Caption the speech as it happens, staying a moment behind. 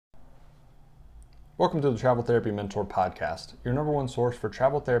Welcome to the Travel Therapy Mentor Podcast, your number one source for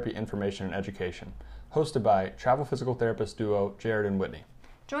travel therapy information and education, hosted by travel physical therapist duo Jared and Whitney.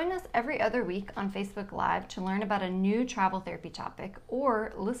 Join us every other week on Facebook Live to learn about a new travel therapy topic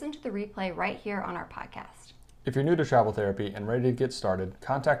or listen to the replay right here on our podcast. If you're new to travel therapy and ready to get started,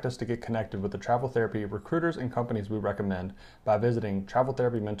 contact us to get connected with the travel therapy recruiters and companies we recommend by visiting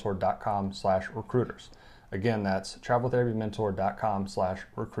traveltherapymentor.com/recruiters. Again, that's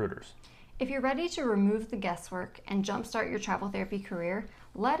traveltherapymentor.com/recruiters. If you're ready to remove the guesswork and jumpstart your travel therapy career,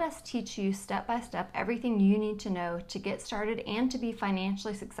 let us teach you step by step everything you need to know to get started and to be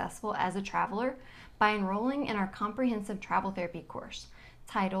financially successful as a traveler by enrolling in our comprehensive travel therapy course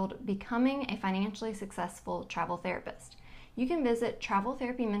titled Becoming a Financially Successful Travel Therapist. You can visit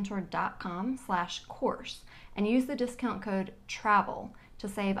traveltherapymentor.com/course and use the discount code TRAVEL to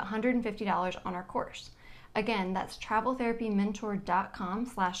save $150 on our course. Again, that's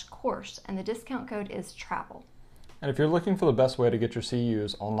traveltherapymentor.com/course, and the discount code is TRAVEL. And if you're looking for the best way to get your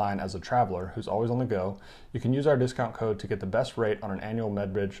CEUs online as a traveler who's always on the go, you can use our discount code to get the best rate on an annual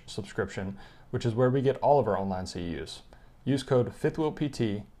MedBridge subscription, which is where we get all of our online CEUs. Use code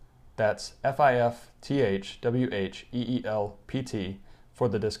FIFTHWHEELPT, that's FIFTHWHEELPT, for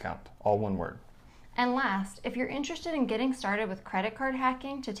the discount, all one word. And last, if you're interested in getting started with credit card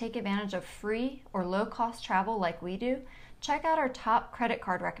hacking to take advantage of free or low-cost travel like we do, check out our top credit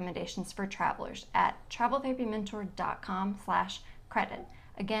card recommendations for travelers at traveltherapymentor.com/credit.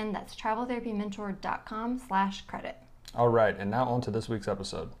 Again, that's traveltherapymentor.com/credit. All right, and now on to this week's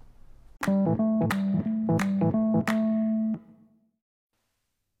episode.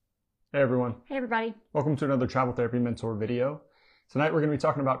 Hey everyone. Hey everybody. Welcome to another Travel Therapy Mentor video. Tonight we're going to be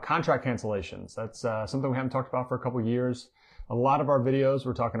talking about contract cancellations. That's something we haven't talked about for a couple years. A lot of our videos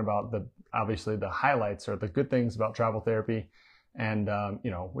we're talking about obviously the highlights or the good things about travel therapy, and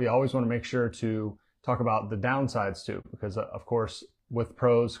we always want to make sure to talk about the downsides too, because of course with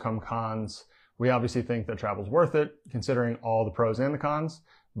pros come cons. We obviously think that travel's worth it, considering all the pros and the cons,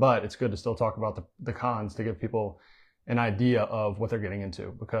 but it's good to still talk about the cons to give people an idea of what they're getting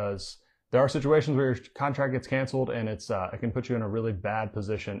into, because there are situations where your contract gets canceled and it can put you in a really bad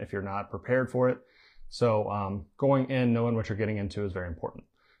position if you're not prepared for it. So going in, knowing what you're getting into is very important.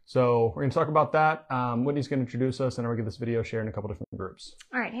 So we're going to talk about that. Whitney's going to introduce us, and I'm going to get this video shared in a couple different groups.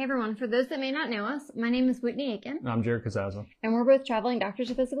 All right. Hey, everyone. For those that may not know us, my name is Whitney Aiken. And I'm Jared Kazaza. And we're both traveling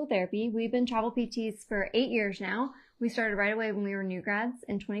doctors of physical therapy. We've been travel PTs for 8 years now. We started right away when we were new grads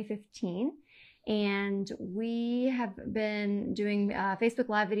in 2015. And we have been doing Facebook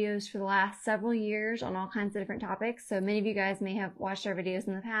Live videos for the last several years on all kinds of different topics. So many of you guys may have watched our videos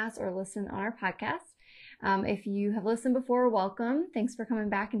in the past or listened on our podcast. If you have listened before, welcome. Thanks for coming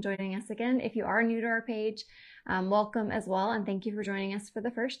back and joining us again. If you are new to our page, welcome as well. And thank you for joining us for the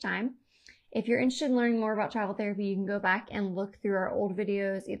first time. If you're interested in learning more about travel therapy, you can go back and look through our old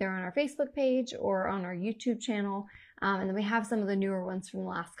videos, either on our Facebook page or on our YouTube channel. And then we have some of the newer ones from the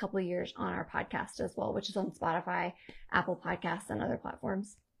last couple of years on our podcast as well, which is on Spotify, Apple Podcasts, and other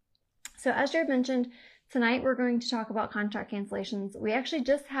platforms. So as Jared mentioned, tonight we're going to talk about contract cancellations. We actually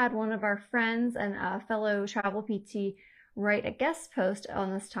just had one of our friends and a fellow travel PT write a guest post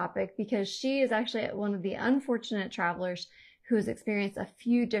on this topic, because she is actually one of the unfortunate travelers who has experienced a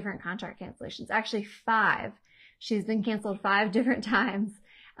few different contract cancellations, actually 5. She's been canceled 5 different times.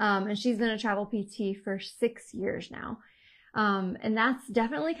 And she's been a travel PT for 6 years now. And that's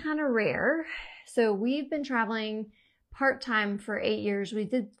definitely kind of rare. So we've been traveling part-time for 8 years. We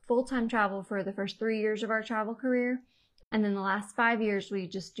did full-time travel for the first 3 years of our travel career. And then the last 5 years, we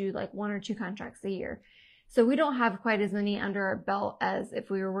just do like 1 or 2 contracts a year. So we don't have quite as many under our belt as if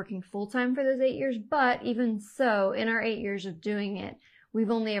we were working full-time for those 8 years. But even so, in our 8 years of doing it,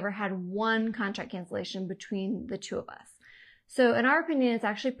 we've only ever had 1 contract cancellation between the two of us. So in our opinion, it's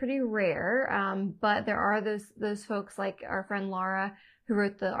actually pretty rare, but there are those folks like our friend Laura, who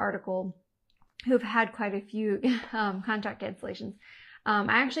wrote the article, who've had quite a few contract cancellations. I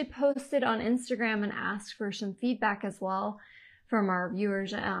actually posted on Instagram and asked for some feedback as well from our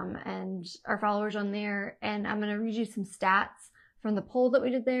viewers and our followers on there. And I'm going to read you some stats from the poll that we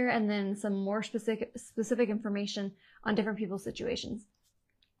did there, and then some more specific information on different people's situations.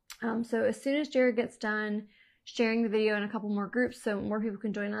 So as soon as Jared gets done sharing the video in a couple more groups so more people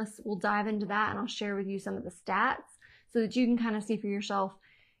can join us, we'll dive into that, and I'll share with you some of the stats so that you can kind of see for yourself,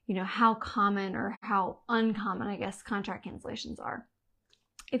 how common or how uncommon, I guess, contract cancellations are.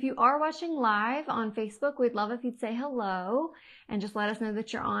 If you are watching live on Facebook, we'd love if you'd say hello and just let us know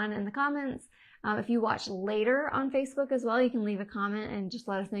that you're on in the comments. If you watch later on Facebook as well, you can leave a comment and just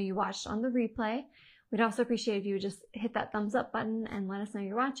let us know you watched on the replay. We'd also appreciate if you would just hit that thumbs up button and let us know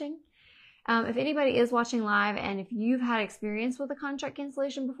you're watching. If anybody is watching live and if you've had experience with a contract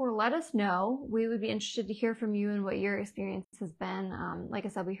cancellation before, let us know. We would be interested to hear from you and what your experience has been. Like I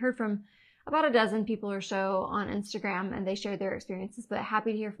said, we heard from about a dozen people or so on Instagram and they shared their experiences, but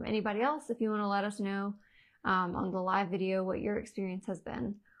happy to hear from anybody else if you want to let us know on the live video what your experience has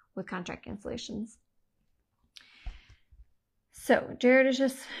been with contract cancellations. So Jared is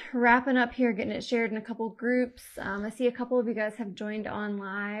just wrapping up here, getting it shared in a couple groups. I see a couple of you guys have joined on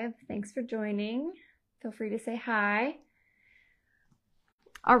live. Thanks for joining. Feel free to say hi.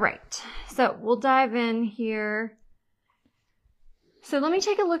 All right, so we'll dive in here. So let me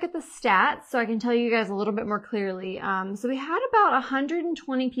take a look at the stats so I can tell you guys a little bit more clearly. So we had about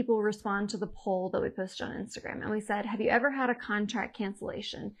 120 people respond to the poll that we posted on Instagram. And we said, have you ever had a contract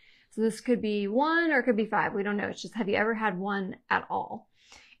cancellation? So this could be 1 or it could be 5. We don't know. It's just, have you ever had one at all?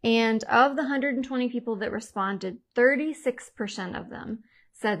 And of the 120 people that responded, 36% of them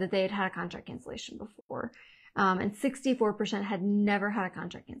said that they had had a contract cancellation before. And 64% had never had a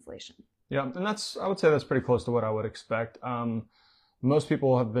contract cancellation. Yeah, and I would say that's pretty close to what I would expect. Most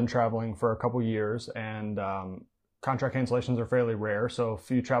people have been traveling for a couple years, and contract cancellations are fairly rare. So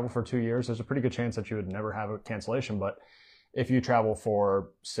if you travel for 2 years, there's a pretty good chance that you would never have a cancellation. But if you travel for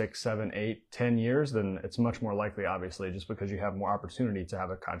 6, 7, 8, 10 years, then it's much more likely, obviously, just because you have more opportunity to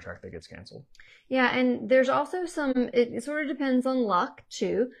have a contract that gets canceled. Yeah, and there's also it sort of depends on luck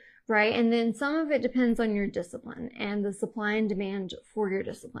too, right? And then some of it depends on your discipline and the supply and demand for your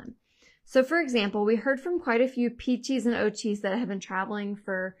discipline. So for example, we heard from quite a few PTs and OTs that have been traveling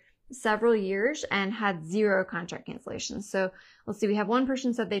for several years and had 0 contract cancellations. So let's see, we have one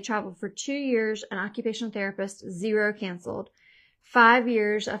person said they traveled for 2 years, an occupational therapist, 0 canceled. 5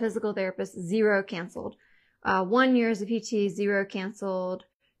 years, a physical therapist, 0 canceled. 1 year as a PT, 0 canceled.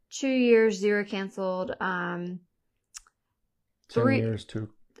 2 years, 0 canceled. 10 years, two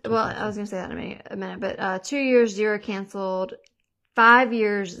well, canceled. I was going to say that in a minute, but 2 years, 0 canceled. 5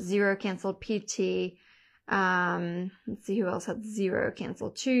 years, 0 canceled PT. Let's see who else had 0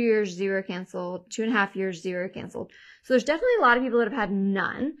 canceled. 2 years, 0 canceled. 2.5 years, 0 canceled. So there's definitely a lot of people that have had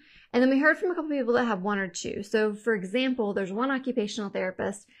none. And then we heard from a couple people that have 1 or 2. So for example, there's one occupational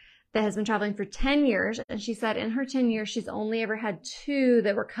therapist that has been traveling for 10 years. And she said in her 10 years, she's only ever had 2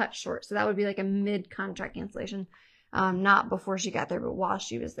 that were cut short. So that would be like a mid-contract cancellation, not before she got there, but while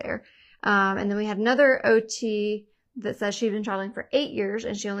she was there. And then we had another OT that says she'd been traveling for 8 years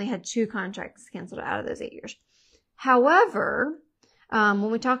and she only had 2 contracts canceled out of those 8 years. However,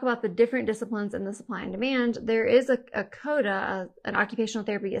 when we talk about the different disciplines and the supply and demand, there is a CODA, an occupational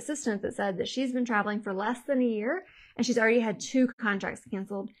therapy assistant, that said that she's been traveling for less than a year and she's already had 2 contracts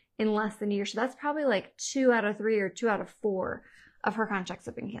canceled in less than a year. So that's probably like 2 out of 3 or 2 out of 4 of her contracts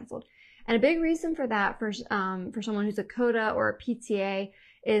have been canceled. And a big reason for that for someone who's a CODA or a PTA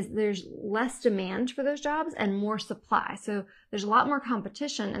is there's less demand for those jobs and more supply. So there's a lot more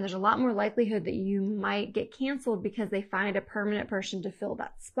competition and there's a lot more likelihood that you might get canceled because they find a permanent person to fill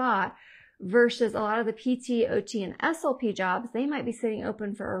that spot, versus a lot of the PT, OT, and SLP jobs, they might be sitting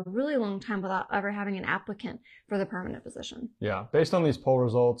open for a really long time without ever having an applicant for the permanent position. Yeah, based on these poll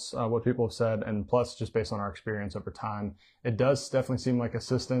results, what people have said, and plus just based on our experience over time, it does definitely seem like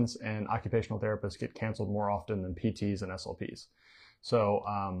assistants and occupational therapists get canceled more often than PTs and SLPs. So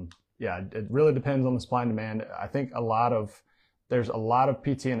yeah, it really depends on the supply and demand. I think there's a lot of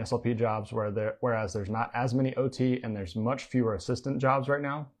PT and SLP jobs whereas there's not as many OT and there's much fewer assistant jobs right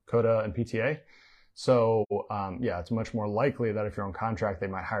now, CODA and PTA. So yeah, it's much more likely that if you're on contract, they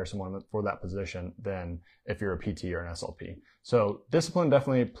might hire someone for that position than if you're a PT or an SLP. So discipline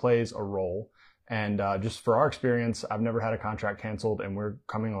definitely plays a role. And just for our experience, I've never had a contract canceled, and we're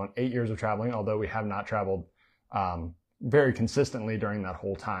coming on 8 years of traveling, although we have not traveled very consistently during that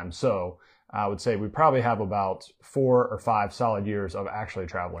whole time. So I would say we probably have about 4 or 5 solid years of actually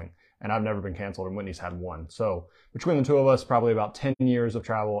traveling, and I've never been canceled, and Whitney's had 1. So between the two of us, probably about 10 years of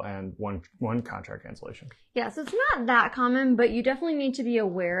travel and one contract cancellation. Yeah, so it's not that common, but you definitely need to be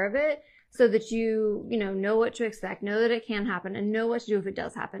aware of it so that you know what to expect, know that it can happen, and know what to do if it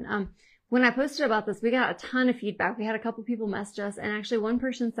does happen. When I posted about this, we got a ton of feedback. We had a couple people message us, and actually one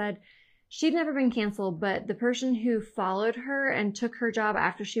person said she'd never been canceled, but the person who followed her and took her job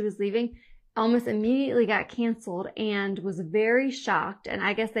after she was leaving almost immediately got canceled and was very shocked. And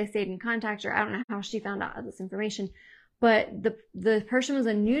I guess they stayed in contact, or I don't know how she found out this information, but the person was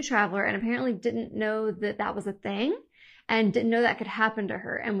a new traveler and apparently didn't know that that was a thing and didn't know that could happen to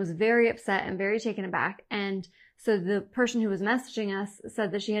her, and was very upset and very taken aback. And so the person who was messaging us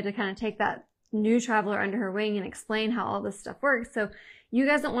said that she had to kind of take that new traveler under her wing and explain how all this stuff works. So you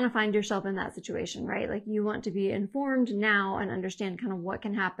guys don't want to find yourself in that situation, right? Like you want to be informed now and understand kind of what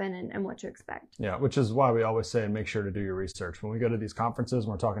can happen and what to expect. Yeah, which is why we always say make sure to do your research. When we go to these conferences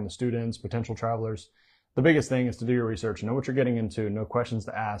and we're talking to students, potential travelers, the biggest thing is to do your research, know what you're getting into, know questions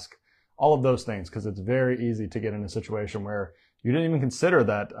to ask, all of those things, because it's very easy to get in a situation where you didn't even consider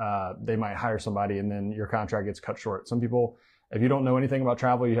that they might hire somebody and then your contract gets cut short. Some people, if you don't know anything about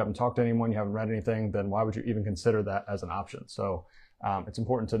travel, you haven't talked to anyone, you haven't read anything, then why would you even consider that as an option? So it's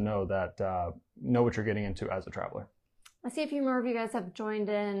important to know that, know what you're getting into as a traveler. I see a few more of you guys have joined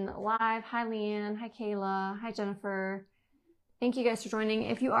in live. Hi, Leanne. Hi, Kayla. Hi, Jennifer. Thank you guys for joining.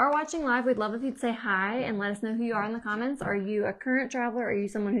 If you are watching live, we'd love if you'd say hi and let us know who you are in the comments. Are you a current traveler? Are you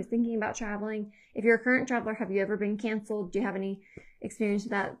someone who's thinking about traveling? If you're a current traveler, have you ever been canceled? Do you have any experience with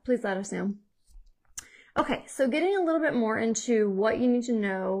that? Please let us know. Okay, so getting a little bit more into what you need to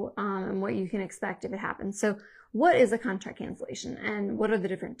know and what you can expect if it happens. So what is a contract cancellation and what are the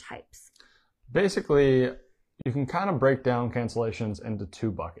different types? Basically, you can kind of break down cancellations into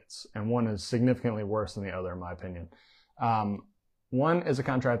two buckets, and one is significantly worse than the other, in my opinion. One is a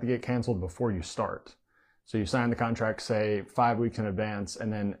contract that gets canceled before you start. So you sign the contract, say 5 weeks in advance,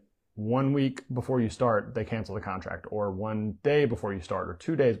 and then 1 week before you start, they cancel the contract, or 1 day before you start, or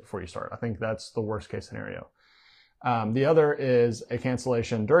 2 days before you start. I think that's the worst case scenario. The other is a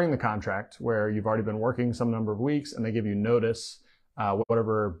cancellation during the contract where you've already been working some number of weeks and they give you notice,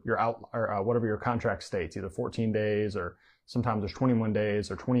 whatever your contract states, either 14 days or sometimes there's 21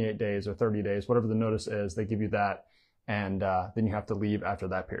 days or 28 days or 30 days, whatever the notice is, they give you that. And then you have to leave after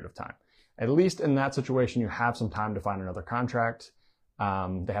that period of time. At least in that situation, you have some time to find another contract.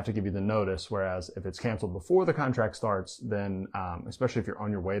 They have to give you the notice, whereas if it's canceled before the contract starts, then especially if you're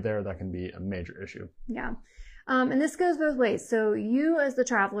on your way there, that can be a major issue. Yeah. And this goes both ways. So you as the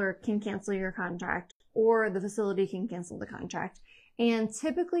traveler can cancel your contract or the facility can cancel the contract. And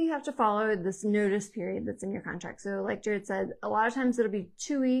typically you have to follow this notice period that's in your contract. So like Jared said, a lot of times it'll be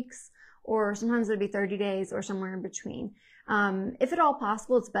 2 weeks or sometimes it'll be 30 days or somewhere in between. If at all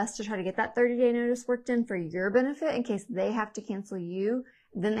possible, it's best to try to get that 30-day notice worked in for your benefit in case they have to cancel you.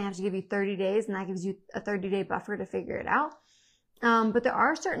 Then they have to give you 30 days and that gives you a 30-day buffer to figure it out. But there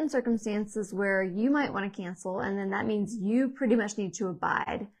are certain circumstances where you might want to cancel, and then that means you pretty much need to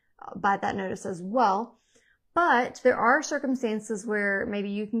abide by that notice as well. But there are circumstances where maybe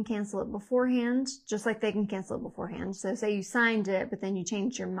you can cancel it beforehand, just like they can cancel it beforehand. So say you signed it, but then you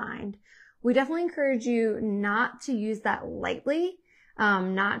changed your mind. We definitely encourage you not to use that lightly,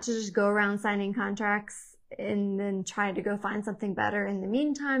 not to just go around signing contracts and then try to go find something better in the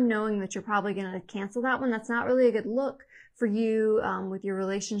meantime, knowing that you're probably going to cancel that one. That's not really a good look for you with your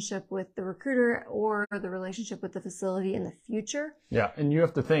relationship with the recruiter or the relationship with the facility in the future. Yeah, and you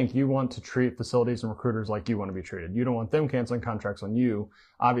have to think, you want to treat facilities and recruiters like you want to be treated. You don't want them canceling contracts on you.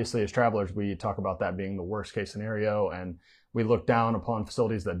 Obviously, as travelers, we talk about that being the worst case scenario, and we look down upon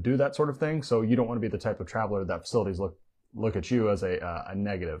facilities that do that sort of thing. So you don't want to be the type of traveler that facilities look at you as a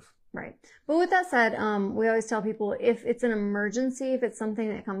negative. Right. But with that said, we always tell people if it's an emergency, if it's something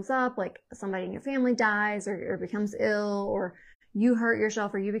that comes up, like somebody in your family dies or becomes ill or you hurt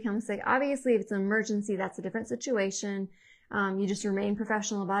yourself or you become sick, obviously if it's an emergency, that's a different situation. You just remain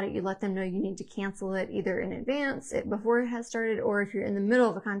professional about it. You let them know you need to cancel it either in advance before it has started, or if you're in the middle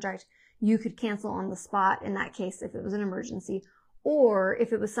of a contract, you could cancel on the spot in that case if it was an emergency, or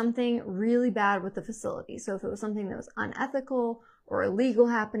if it was something really bad with the facility. So if it was something that was unethical or illegal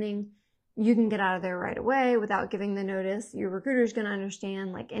happening, you can get out of there right away without giving the notice. Your recruiter is going to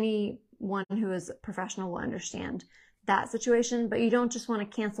understand, like anyone who is professional will understand that situation, but you don't just want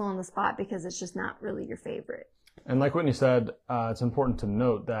to cancel on the spot because it's just not really your favorite. And like Whitney said, it's important to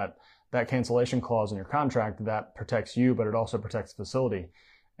note that that cancellation clause in your contract, that protects you, but it also protects the facility.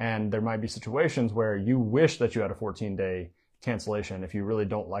 And there might be situations where you wish that you had a 14-day cancellation if you really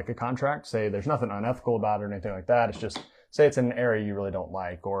don't like a contract. Say there's nothing unethical about it or anything like that. It's just, say it's in an area you really don't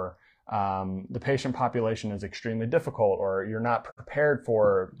like, or the patient population is extremely difficult, or you're not prepared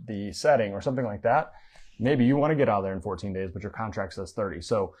for the setting or something like that. Maybe you want to get out of there in 14 days, but your contract says 30.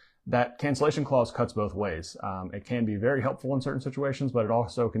 So that cancellation clause cuts both ways. It can be very helpful in certain situations, but it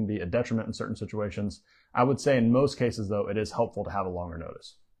also can be a detriment in certain situations. I would say in most cases, though, it is helpful to have a longer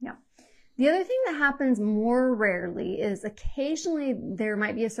notice. Yeah. The other thing that happens more rarely is occasionally there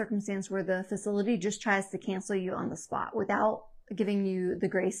might be a circumstance where the facility just tries to cancel you on the spot without giving you the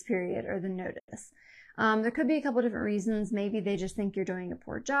grace period or the notice. There could be a couple different reasons. Maybe they just think you're doing a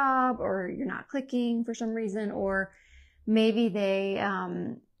poor job, or you're not clicking for some reason, or maybe they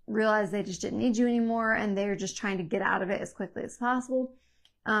realize they just didn't need you anymore and they're just trying to get out of it as quickly as possible.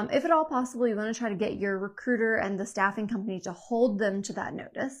 If at all possible, you want to try to get your recruiter and the staffing company to hold them to that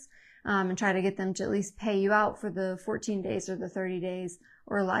notice, and try to get them to at least pay you out for the 14 days or the 30 days,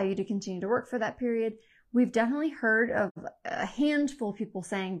 or allow you to continue to work for that period. We've definitely heard of a handful of people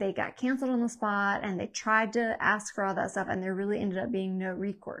saying they got canceled on the spot and they tried to ask for all that stuff, and there really ended up being no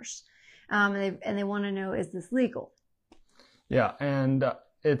recourse. And they want to know, is this legal? Yeah, and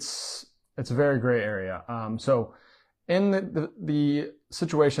it's a very gray area. So in the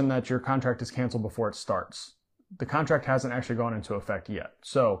situation that your contract is canceled before it starts, the contract hasn't actually gone into effect yet.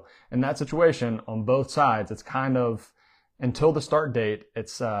 So in that situation, on both sides, it's kind of, until the start date,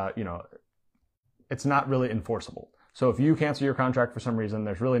 it's it's not really enforceable. So if you cancel your contract for some reason,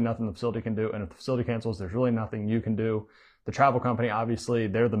 there's really nothing the facility can do. And if the facility cancels, there's really nothing you can do. The travel company, obviously,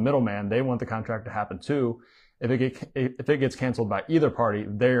 they're the middleman. They want the contract to happen too. If it gets canceled by either party,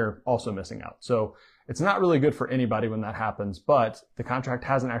 they're also missing out. So it's not really good for anybody when that happens, but the contract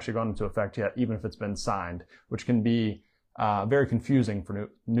hasn't actually gone into effect yet, even if it's been signed, which can be very confusing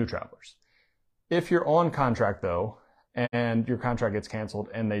for new travelers. If you're on contract though, and your contract gets canceled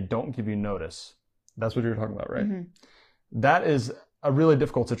and they don't give you notice, that's what you're talking about, right? Mm-hmm. That is a really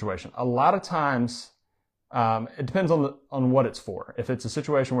difficult situation. A lot of times, it depends on what it's for. If it's a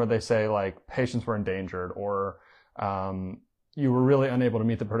situation where they say like patients were endangered, or you were really unable to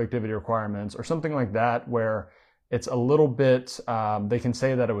meet the productivity requirements, or something like that, where it's a little bit, they can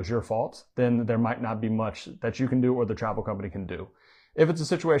say that it was your fault, then there might not be much that you can do or the travel company can do. If it's a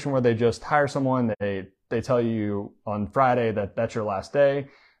situation where they just hire someone, they tell you on Friday that that's your last day,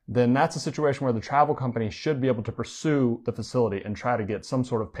 then that's a situation where the travel company should be able to pursue the facility and try to get some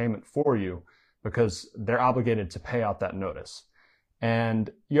sort of payment for you, because they're obligated to pay out that notice.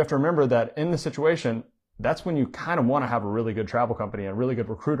 And you have to remember that in this situation, that's when you kind of want to have a really good travel company and a really good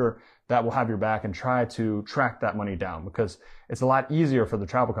recruiter that will have your back and try to track that money down, because it's a lot easier for the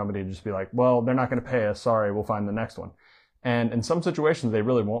travel company to just be like, well, they're not going to pay us. Sorry, we'll find the next one. And in some situations, they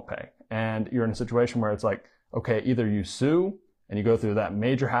really won't pay. And you're in a situation where it's like, okay, either you sue and you go through that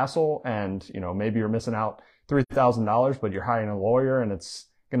major hassle and, maybe you're missing out $3,000, but you're hiring a lawyer and it's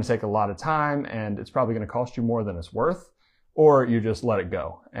going to take a lot of time and it's probably going to cost you more than it's worth, or you just let it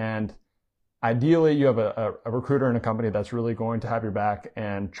go. And ideally, you have a recruiter in a company that's really going to have your back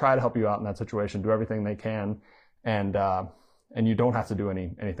and try to help you out in that situation, do everything they can, and you don't have to do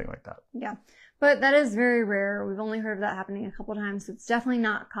anything like that. Yeah, but that is very rare. We've only heard of that happening a couple of times, so it's definitely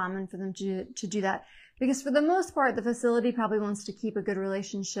not common for them to do that, because for the most part, the facility probably wants to keep a good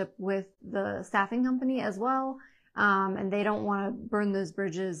relationship with the staffing company as well. And they don't want to burn those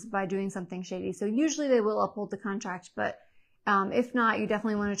bridges by doing something shady. So usually they will uphold the contract, but if not, you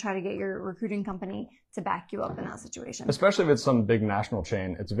definitely want to try to get your recruiting company to back you up in that situation. Especially if it's some big national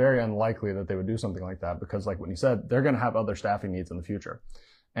chain, it's very unlikely that they would do something like that, because like when you said, they're going to have other staffing needs in the future.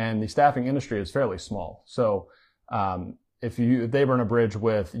 And the staffing industry is fairly small. So if they burn a bridge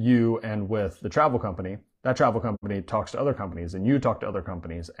with you and with the travel company, that travel company talks to other companies and you talk to other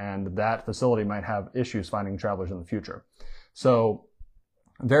companies, and that facility might have issues finding travelers in the future. So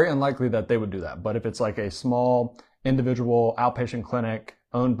very unlikely that they would do that. But if it's like a small individual outpatient clinic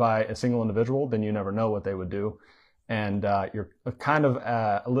owned by a single individual, then you never know what they would do. And you're kind of,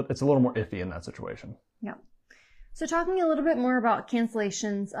 it's a little more iffy in that situation. Yeah. So talking a little bit more about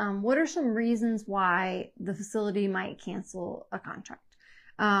cancellations, what are some reasons why the facility might cancel a contract?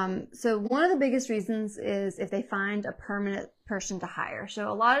 So one of the biggest reasons is if they find a permanent person to hire.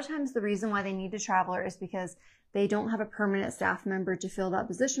 So a lot of times the reason why they need a traveler is because they don't have a permanent staff member to fill that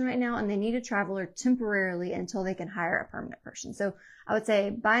position right now, and they need a traveler temporarily until they can hire a permanent person. So I would say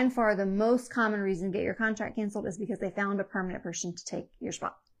by and far the most common reason to get your contract canceled is because they found a permanent person to take your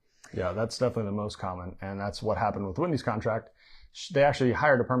spot. Yeah, that's definitely the most common. And that's what happened with Wendy's contract. They actually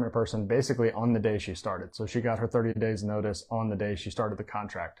hired a permanent person basically on the day she started. So she got her 30 days notice on the day she started the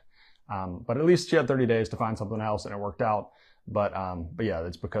contract. But at least she had 30 days to find something else, and it worked out. But yeah,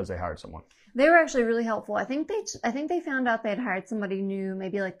 it's because they hired someone. They were actually really helpful. I think they found out they'd hired somebody new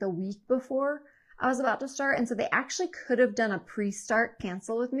maybe like the week before I was about to start. And so they actually could have done a pre-start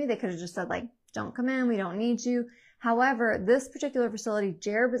cancel with me. They could have just said like, don't come in, we don't need you. However, this particular facility,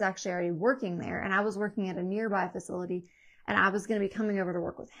 Jared was actually already working there, and I was working at a nearby facility, and I was going to be coming over to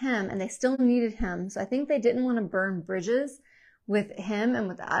work with him, and they still needed him. So I think they didn't want to burn bridges with him and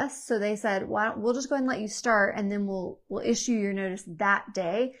with us. So they said, well, we'll just go ahead and let you start, and then we'll issue your notice that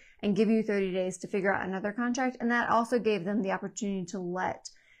day and give you 30 days to figure out another contract. And that also gave them the opportunity to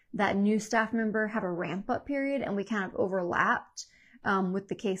let that new staff member have a ramp up period, and we kind of overlapped with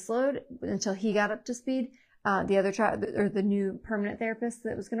the caseload until he got up to speed. the new permanent therapist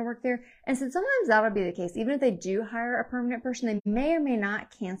that was going to work there. And so sometimes that'll be the case. Even if they do hire a permanent person, they may or may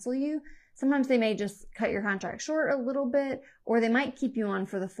not cancel you. Sometimes they may just cut your contract short a little bit, or they might keep you on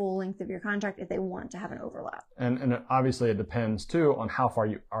for the full length of your contract if they want to have an overlap. And obviously it depends too on how far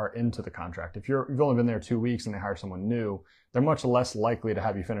you are into the contract. If you've only been there 2 weeks and they hire someone new, they're much less likely to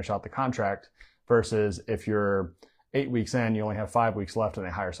have you finish out the contract versus if you're 8 weeks in, you only have 5 weeks left and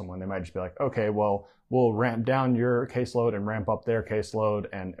they hire someone. They might just be like, okay, well, we'll ramp down your caseload and ramp up their caseload,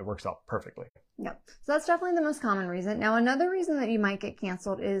 and it works out perfectly. Yep. So that's definitely the most common reason. Now, another reason that you might get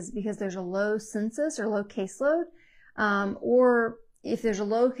canceled is because there's a low census or low caseload, or if there's a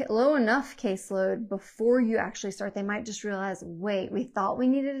low enough caseload before you actually start, they might just realize, wait, we thought we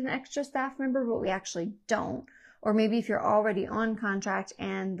needed an extra staff member, but we actually don't. Or maybe if you're already on contract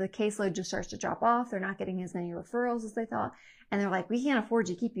and the caseload just starts to drop off, they're not getting as many referrals as they thought. And they're like, we can't afford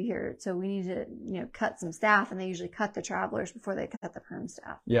to keep you here. So we need to, cut some staff. And they usually cut the travelers before they cut the perm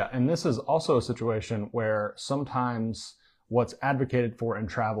staff. Yeah. And this is also a situation where sometimes what's advocated for in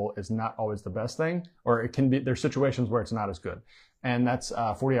travel is not always the best thing, or it can be, there's situations where it's not as good. And that's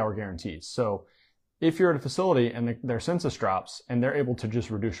 40-hour guarantees. So if you're at a facility and their census drops and they're able to just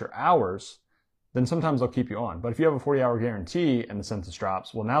reduce your hours, then sometimes they'll keep you on. But if you have a 40-hour guarantee and the census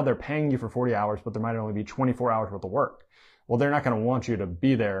drops, well, now they're paying you for 40 hours, but there might only be 24 hours worth of work. Well, they're not going to want you to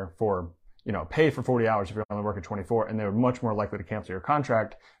be there for, pay for 40 hours if you're only working 24, and they're much more likely to cancel your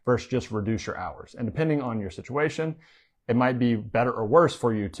contract versus just reduce your hours. And depending on your situation, it might be better or worse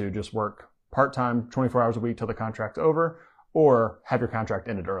for you to just work part-time, 24 hours a week till the contract's over, or have your contract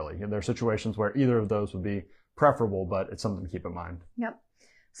ended early. There are situations where either of those would be preferable, but it's something to keep in mind. Yep.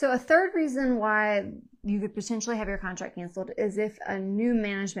 So a third reason why you could potentially have your contract canceled is if a new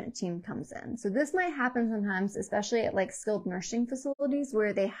management team comes in. So this might happen sometimes, especially at like skilled nursing facilities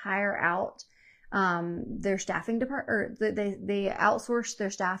where they hire out their staffing department, or they outsource their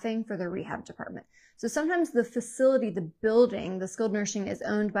staffing for their rehab department. So sometimes the facility, the building, the skilled nursing is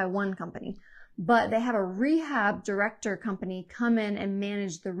owned by one company, but they have a rehab director company come in and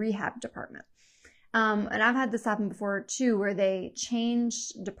manage the rehab department. And I've had this happen before too, where they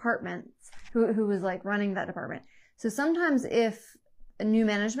changed departments, who was like running that department. So sometimes if a new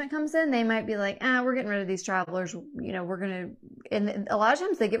management comes in, they might be like, we're getting rid of these travelers. And a lot of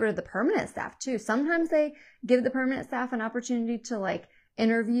times they get rid of the permanent staff too. Sometimes they give the permanent staff an opportunity to like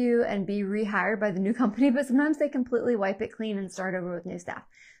interview and be rehired by the new company, but sometimes they completely wipe it clean and start over with new staff.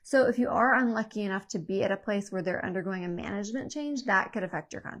 So if you are unlucky enough to be at a place where they're undergoing a management change, that could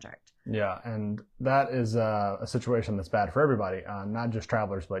affect your contract. Yeah, and that is a situation that's bad for everybody, not just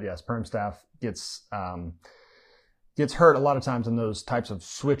travelers, but yes, perm staff gets hurt a lot of times in those types of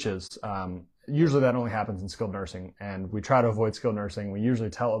switches. Usually that only happens in skilled nursing, and we try to avoid skilled nursing. We usually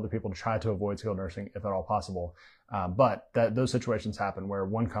tell other people to try to avoid skilled nursing if at all possible. But those situations happen where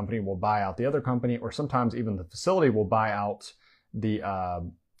one company will buy out the other company, or sometimes even the facility will buy out the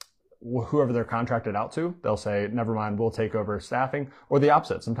whoever they're contracted out to. They'll say, never mind, we'll take over staffing, or the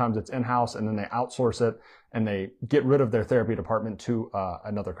opposite. Sometimes it's in-house and then they outsource it and they get rid of their therapy department to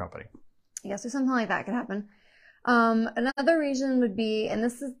another company. Yeah, so something like that could happen. Another reason would be, and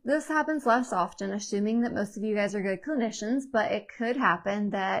this happens less often, assuming that most of you guys are good clinicians, but it could happen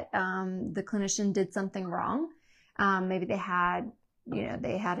that the clinician did something wrong. Maybe they had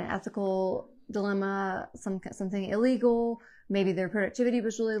an ethical dilemma, something illegal. Maybe their productivity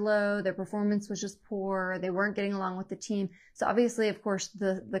was really low, their performance was just poor, they weren't getting along with the team. So obviously, of course,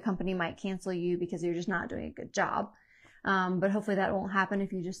 the company might cancel you because you're just not doing a good job. But hopefully that won't happen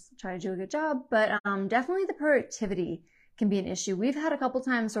if you just try to do a good job. But definitely the productivity can be an issue. We've had a couple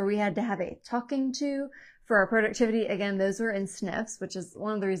times where we had to have a talking to for our productivity. Again, those were in SNFs, which is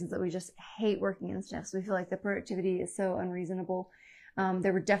one of the reasons that we just hate working in SNFs. We feel like the productivity is so unreasonable.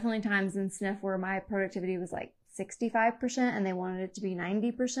 There were definitely times in SNF where my productivity was like 65% and they wanted it to be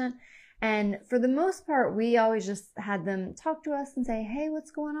 90%. And for the most part, we always just had them talk to us and say, hey,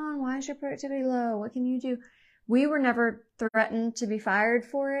 what's going on? Why is your productivity low? What can you do? We were never threatened to be fired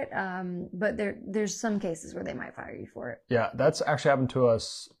for it, but there's some cases where they might fire you for it. Yeah, that's actually happened to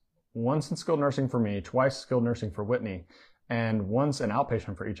us once in skilled nursing for me, twice skilled nursing for Whitney, and once an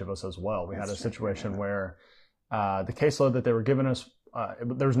outpatient for each of us as well. We had a situation where the caseload that they were giving us,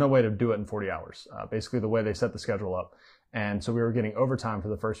 there was no way to do it in 40 hours, basically the way they set the schedule up. And so we were getting overtime for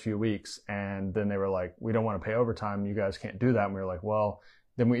the first few weeks, and then they were like, we don't want to pay overtime. You guys can't do that. And we were like, well,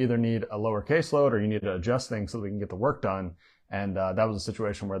 then we either need a lower caseload or you need to adjust things so that we can get the work done. And that was a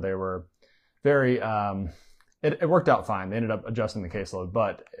situation where they were very, it worked out fine. They ended up adjusting the caseload,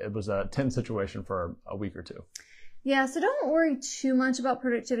 but it was a tense situation for a week or two. Yeah, so don't worry too much about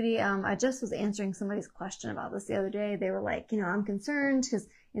productivity. I just was answering somebody's question about this the other day. They were like, I'm concerned because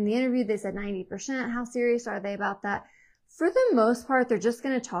in the interview they said 90%. How serious are they about that? For the most part, they're just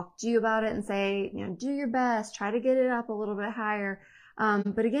going to talk to you about it and say, do your best, try to get it up a little bit higher.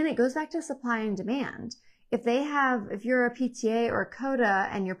 But again, it goes back to supply and demand. If you're a PTA or a CODA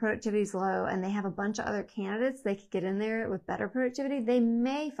and your productivity is low and they have a bunch of other candidates they could get in there with better productivity, they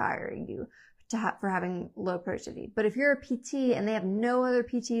may fire you for having low productivity. But if you're a PT and they have no other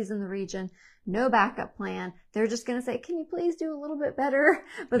PTs in the region, no backup plan, they're just going to say, can you please do a little bit better?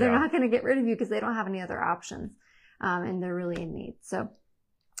 But they're not going to get rid of you because they don't have any other options. And they're really in need. So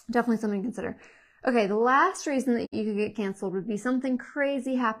definitely something to consider. Okay, the last reason that you could get canceled would be something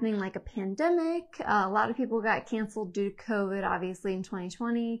crazy happening like a pandemic. A lot of people got canceled due to COVID, obviously, in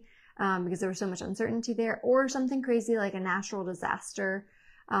 2020 because there was so much uncertainty there, or something crazy like a natural disaster.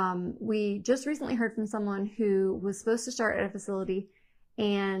 We just recently heard from someone who was supposed to start at a facility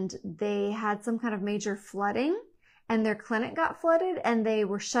and they had some kind of major flooding and their clinic got flooded and they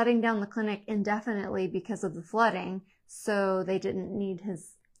were shutting down the clinic indefinitely because of the flooding. So they didn't need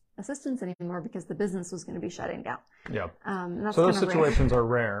his assistance anymore because the business was going to be shutting down. Yep. So those situations are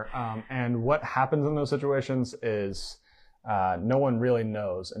rare. And what happens in those situations is no one really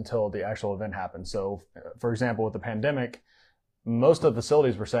knows until the actual event happens. So, for example, with the pandemic, most of the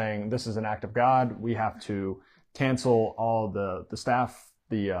facilities were saying, this is an act of God. We have to cancel all the staff,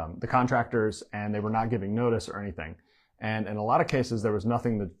 the contractors, and they were not giving notice or anything. And in a lot of cases, there was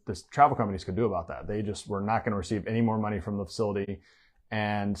nothing that the travel companies could do about that. They just were not going to receive any more money from the facility.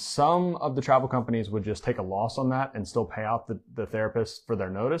 And some of the travel companies would just take a loss on that and still pay out the therapists for their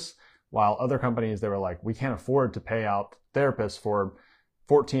notice, while other companies, they were like, we can't afford to pay out therapists for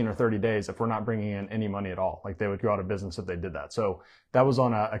 14 or 30 days if we're not bringing in any money at all. Like they would go out of business if they did that. So that was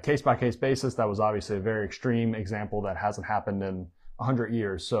on a case-by-case basis. That was obviously a very extreme example that hasn't happened in 100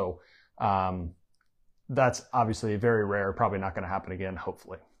 years. So that's obviously very rare, probably not going to happen again,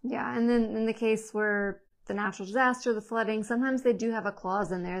 hopefully. Yeah, and then in the case where the natural disaster, the flooding, sometimes they do have a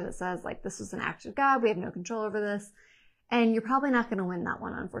clause in there that says, like, this is an act of God, we have no control over this. And you're probably not going to win that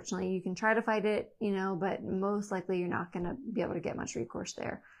one, unfortunately. You can try to fight it, but most likely you're not going to be able to get much recourse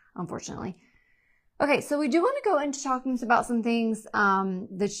there, unfortunately. Okay, so we do want to go into talking about some things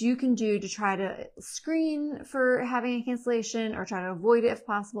that you can do to try to screen for having a cancellation or try to avoid it if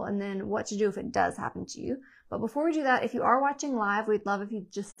possible, and then what to do if it does happen to you. But before we do that, if you are watching live, we'd love if you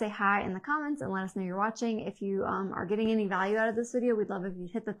just say hi in the comments and let us know you're watching. If you are getting any value out of this video, we'd love if you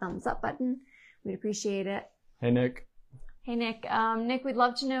hit the thumbs up button. We'd appreciate it. Hey, Nick. Hey, Nick. Nick, we'd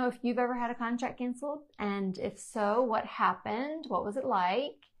love to know if you've ever had a contract canceled, and if so, what happened? What was it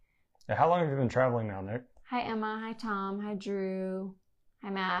like? Yeah, how long have you been traveling now, Nick? Hi, Emma. Hi, Tom. Hi, Drew. Hi,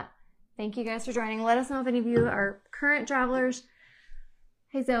 Matt. Thank you guys for joining. Let us know if any of you are current travelers.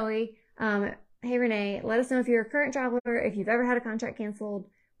 Hey, Zoe. Hey, Renee. Let us know if you're a current traveler, if you've ever had a contract canceled.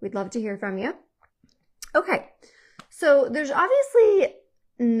 We'd love to hear from you. Okay. So there's obviously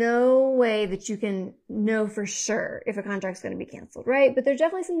no way that you can know for sure if a contract's going to be canceled, right? But there's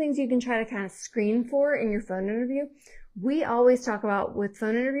definitely some things you can try to kind of screen for in your phone interview. We always talk about with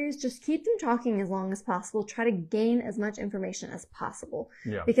phone interviews, just keep them talking as long as possible. Try to gain as much information as possible.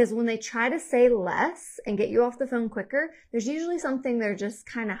 Yeah. Because when they try to say less and get you off the phone quicker, there's usually something they're just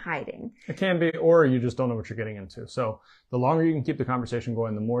kind of hiding. It can be, or you just don't know what you're getting into. So the longer you can keep the conversation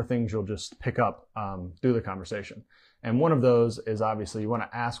going, the more things you'll just pick up through the conversation. And one of those is obviously you want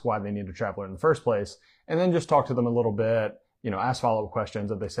to ask why they need a traveler in the first place, and then just talk to them a little bit, ask follow-up questions.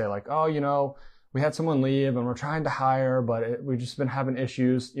 If they say like, oh, we had someone leave and we're trying to hire, but we've just been having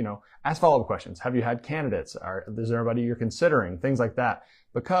issues, ask follow-up questions. Have you had candidates? Is there anybody you're considering? Things like that,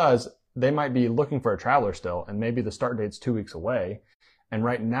 because they might be looking for a traveler still, and maybe the start date's 2 weeks away. And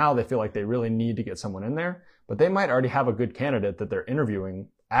right now they feel like they really need to get someone in there, but they might already have a good candidate that they're interviewing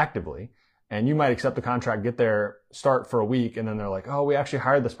actively. And you might accept the contract, get there, start for a week, and then they're like, oh, we actually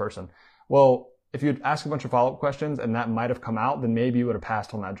hired this person. Well, if you'd ask a bunch of follow-up questions and that might have come out, then maybe you would have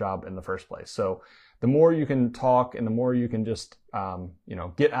passed on that job in the first place. So the more you can talk and the more you can just,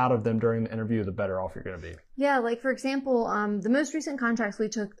 get out of them during the interview, the better off you're going to be. Yeah, like for example, the most recent contracts we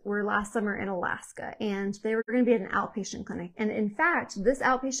took were last summer in Alaska, and they were going to be at an outpatient clinic. And in fact, this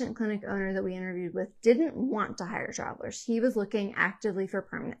outpatient clinic owner that we interviewed with didn't want to hire travelers. He was looking actively for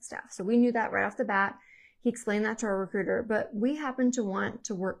permanent staff. So we knew that right off the bat. He explained that to our recruiter, but we happen to want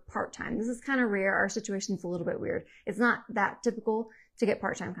to work part-time. This is kind of rare. Our situation's a little bit weird. It's not that typical to get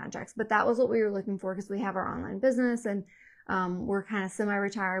part-time contracts, but that was what we were looking for because we have our online business and we're kind of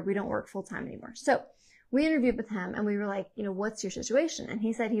semi-retired. We don't work full-time anymore. So we interviewed with him and we were like, what's your situation? And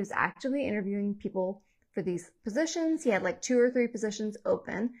he said he was actively interviewing people for these positions. He had like 2 or 3 positions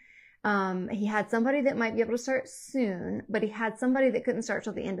open. He had somebody that might be able to start soon, but he had somebody that couldn't start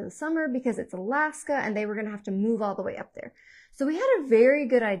till the end of the summer because it's Alaska and they were going to have to move all the way up there. So we had a very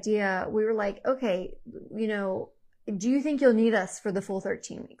good idea. We were like, okay, you know, do you think you'll need us for the full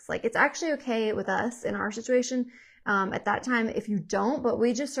 13 weeks? Like, it's actually okay with us in our situation at that time if you don't, but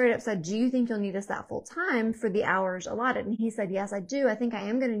we just straight up said, do you think you'll need us that full time for the hours allotted? And he said, yes, I do. I think I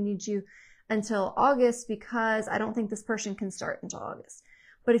am going to need you until August because I don't think this person can start until August.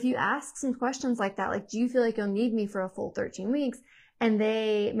 But if you ask some questions like that, like, do you feel like you'll need me for a full 13 weeks? And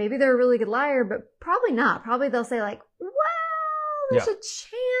maybe they're a really good liar, but probably not. Probably they'll say like, well, there's a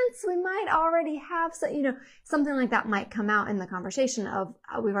chance we might already have something like that might come out in the conversation of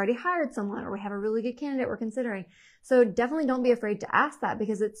we've already hired someone or we have a really good candidate we're considering. So definitely don't be afraid to ask that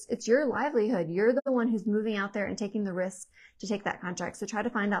because it's your livelihood. You're the one who's moving out there and taking the risk to take that contract. So try to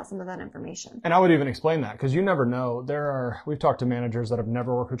find out some of that information. And I would even explain that because you never know. We've talked to managers that have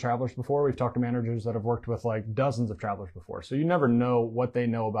never worked with travelers before. We've talked to managers that have worked with like dozens of travelers before. So you never know what they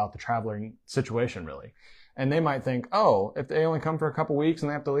know about the traveling situation really. And they might think, oh, if they only come for a couple weeks and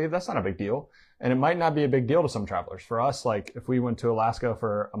they have to leave, that's not a big deal. And it might not be a big deal to some travelers. For us, like if we went to Alaska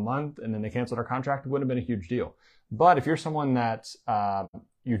for a month and then they canceled our contract, it wouldn't have been a huge deal. But if you're someone that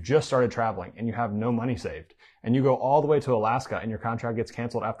you just started traveling and you have no money saved and you go all the way to Alaska and your contract gets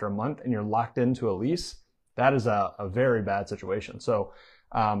canceled after a month and you're locked into a lease, that is a very bad situation. So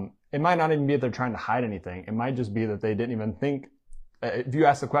it might not even be that they're trying to hide anything. It might just be that they didn't even think. If you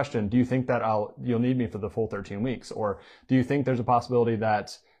ask the question, do you think that you'll need me for the full 13 weeks? Or do you think there's a possibility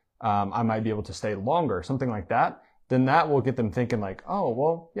that I might be able to stay longer? Something like that. Then that will get them thinking like, oh,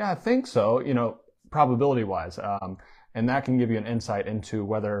 well, yeah, I think so, probability wise. And that can give you an insight into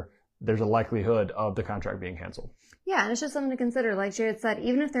whether there's a likelihood of the contract being canceled. Yeah, and it's just something to consider. Like Jared said,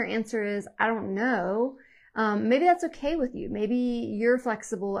 even if their answer is, I don't know, maybe that's okay with you. Maybe you're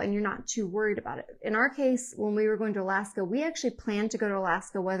flexible and you're not too worried about it. In our case, when we were going to Alaska, we actually planned to go to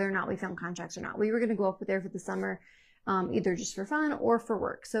Alaska whether or not we found contracts or not. We were going to go up there for the summer, either just for fun or for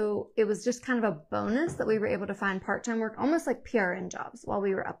work. So it was just kind of a bonus that we were able to find part-time work, almost like PRN jobs while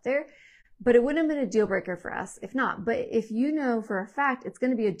we were up there. But it wouldn't have been a deal breaker for us if not. But if you know for a fact it's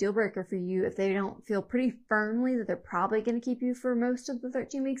going to be a deal breaker for you if they don't feel pretty firmly that they're probably going to keep you for most of the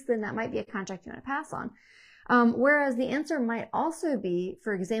 13 weeks, then that might be a contract you want to pass on. Whereas the answer might also be,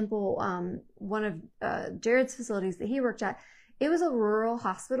 for example, one of Jared's facilities that he worked at, it was a rural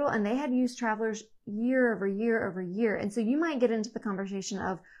hospital and they had used travelers year over year over year. And so you might get into the conversation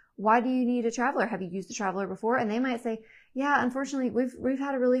of, why do you need a traveler? Have you used a traveler before? And they might say, yeah, unfortunately, we've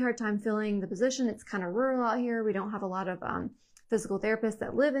had a really hard time filling the position. It's kind of rural out here. We don't have a lot of physical therapists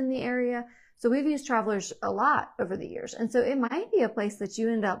that live in the area. So we've used travelers a lot over the years. And so it might be a place that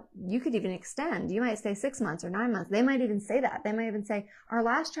you could even extend. You might stay 6 months or 9 months. They might even say that. They might even say, our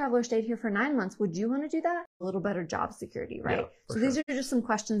last traveler stayed here for 9 months. Would you want to do that? A little better job security, right? Yeah, so these are just some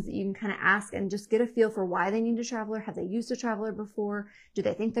questions that you can kind of ask and just get a feel for why they need a traveler. Have they used a traveler before? Do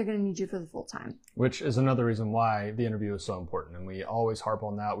they think they're going to need you for the full time? Which is another reason why the interview is so important. And we always harp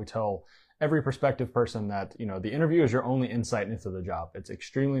on that. We tell every prospective person that, the interview is your only insight into the job. It's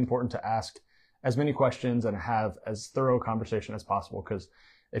extremely important to ask as many questions and have as thorough a conversation as possible, because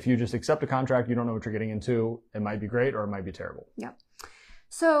if you just accept a contract, you don't know what you're getting into. It might be great or it might be terrible. Yep.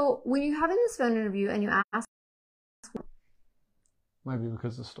 So when you're having this phone interview and you ask, might be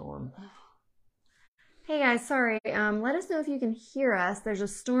because of the storm. Hey guys, sorry. Let us know if you can hear us. There's a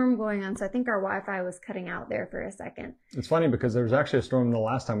storm going on, so I think our Wi-Fi was cutting out there for a second. It's funny because there was actually a storm the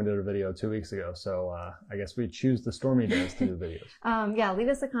last time we did a video 2 weeks ago, so I guess we choose the stormy days to do videos. Yeah, leave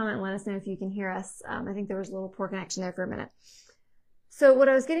us a comment and let us know if you can hear us. I think there was a little poor connection there for a minute. So what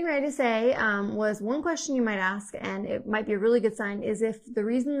I was getting ready to say was one question you might ask, and it might be a really good sign, is if the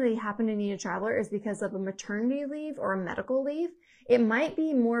reason that you happen to need a traveler is because of a maternity leave or a medical leave. It might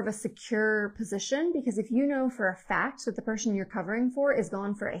be more of a secure position, because if you know for a fact that the person you're covering for is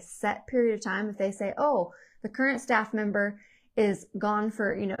gone for a set period of time, if they say, oh, the current staff member is gone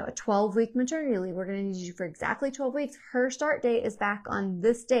for, a 12-week maternity leave, we're going to need you for exactly 12 weeks, her start date is back on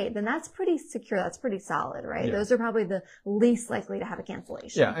this date, then that's pretty secure. That's pretty solid, right? Yeah. Those are probably the least likely to have a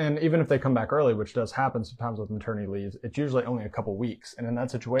cancellation. Yeah, and even if they come back early, which does happen sometimes with maternity leaves, it's usually only a couple weeks. And in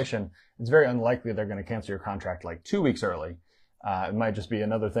that situation, it's very unlikely they're going to cancel your contract like 2 weeks early. It might just be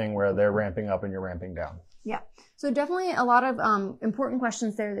another thing where they're ramping up and you're ramping down. Yeah. So definitely a lot of important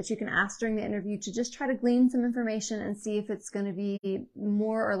questions there that you can ask during the interview to just try to glean some information and see if it's going to be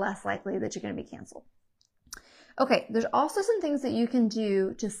more or less likely that you're going to be canceled. Okay. There's also some things that you can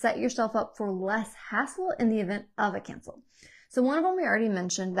do to set yourself up for less hassle in the event of a cancel. So one of them we already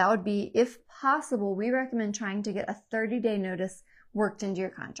mentioned, that would be, if possible, we recommend trying to get a 30-day notice worked into your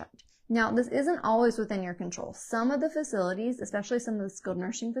contract. Now, this isn't always within your control. Some of the facilities, especially some of the skilled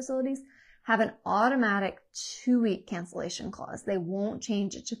nursing facilities, have an automatic 2-week cancellation clause. They won't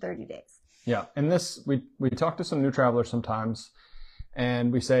change it to 30 days. Yeah. And this, we talk to some new travelers sometimes,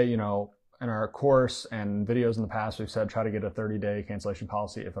 and we say, you know, in our course and videos in the past, we've said try to get a 30-day cancellation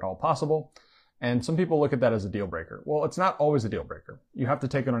policy if at all possible. And some people look at that as a deal breaker. Well, it's not always a deal breaker. You have to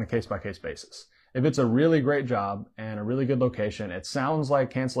take it on a case-by-case basis. If it's a really great job and a really good location, it sounds like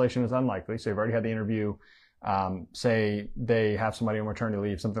cancellation is unlikely. So you've already had the interview, say they have somebody on maternity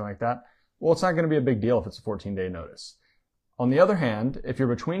leave, something like that. Well, it's not going to be a big deal if it's a 14-day notice. On the other hand, if you're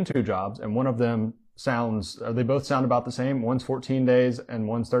between two jobs and one of them they both sound about the same, one's 14 days and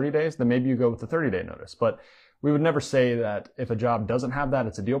one's 30 days, then maybe you go with the 30-day notice. But we would never say that if a job doesn't have that,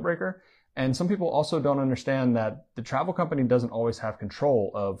 it's a deal breaker. And some people also don't understand that the travel company doesn't always have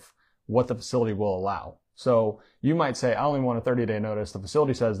control of what the facility will allow. So you might say, I only want a 30-day notice. The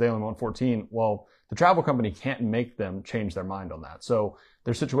facility says they only want 14. Well, the travel company can't make them change their mind on that. So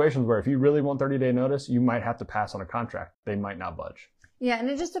there's situations where if you really want 30-day notice, you might have to pass on a contract. They might not budge. Yeah, and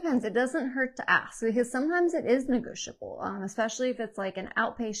it just depends. It doesn't hurt to ask, because sometimes it is negotiable, especially if it's like an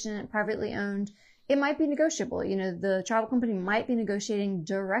outpatient, privately owned. It might be negotiable. You know, the travel company might be negotiating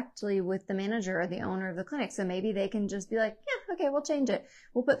directly with the manager or the owner of the clinic. So maybe they can just be like, yeah, okay, we'll change it.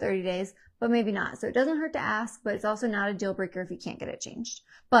 We'll put 30 days, but maybe not. So it doesn't hurt to ask, but it's also not a deal breaker if you can't get it changed.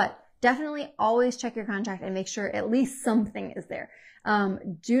 But definitely always check your contract and make sure at least something is there.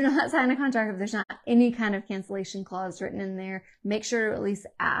 Do not sign a contract if there's not any kind of cancellation clause written in there. Make sure to at least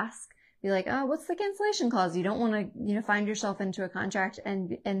ask. Be like, oh, what's the cancellation clause? You don't want to, find yourself into a contract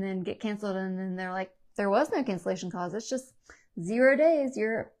and then get canceled, and then they're like, there was no cancellation clause. It's just 0 days.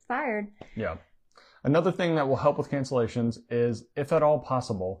 You're fired. Yeah. Another thing that will help with cancellations is, if at all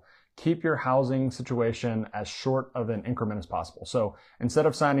possible, keep your housing situation as short of an increment as possible. So instead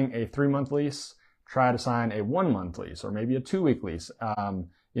of signing a 3-month lease, try to sign a 1-month lease or maybe a 2-week lease.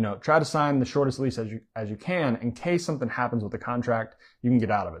 Try to sign the shortest lease as you can, in case something happens with the contract, you can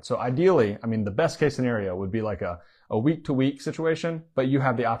get out of it. So ideally, the best case scenario would be like a week-to-week situation, but you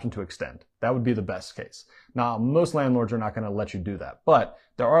have the option to extend. That would be the best case. Now, most landlords are not going to let you do that, but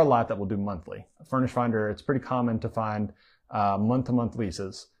there are a lot that will do monthly. Furnish Finder, it's pretty common to find month-to-month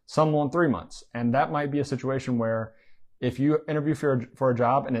leases. Some want 3 months, and that might be a situation where if you interview for a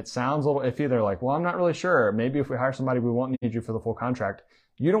job and it sounds a little iffy, they're like, well, I'm not really sure. Maybe if we hire somebody, we won't need you for the full contract.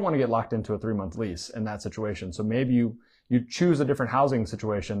 You don't want to get locked into a 3-month lease in that situation. So maybe you choose a different housing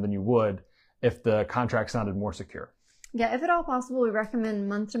situation than you would if the contract sounded more secure. Yeah, if at all possible, we recommend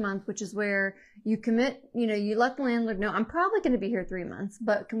month to month, which is where you commit, you let the landlord know, I'm probably going to be here 3 months,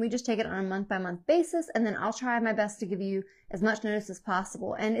 but can we just take it on a month-by-month basis? And then I'll try my best to give you as much notice as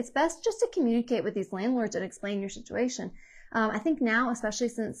possible. And it's best just to communicate with these landlords and explain your situation. I think now, especially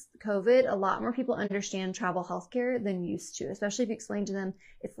since COVID, a lot more people understand travel healthcare than used to, especially if you explain to them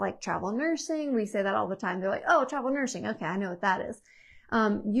it's like travel nursing. We say that all the time. They're like, oh, travel nursing. Okay, I know what that is.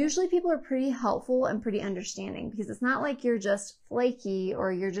 Usually people are pretty helpful and pretty understanding, because it's not like you're just flaky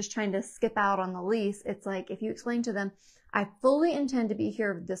or you're just trying to skip out on the lease. It's like, if you explain to them, I fully intend to be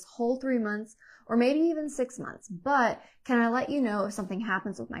here this whole 3 months or maybe even 6 months, but can I let you know if something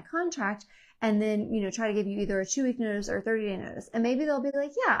happens with my contract? And then, try to give you either a 2-week notice or a 30-day notice. And maybe they'll be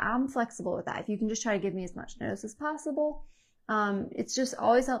like, yeah, I'm flexible with that. If you can just try to give me as much notice as possible. It's just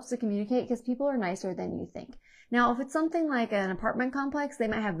always helps to communicate, because people are nicer than you think. Now, if it's something like an apartment complex, they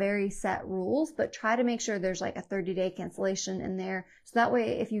might have very set rules, but try to make sure there's like a 30-day cancellation in there. So that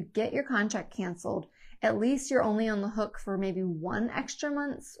way, if you get your contract canceled, at least you're only on the hook for maybe 1 extra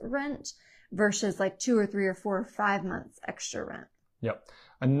month's rent versus like 2 or 3 or 4 or 5 months extra rent. Yep.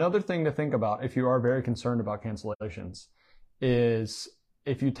 Another thing to think about if you are very concerned about cancellations is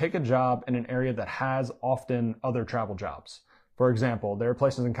if you take a job in an area that has often other travel jobs. For example, there are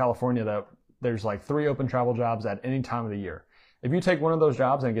places in California that there's like 3 open travel jobs at any time of the year. If you take one of those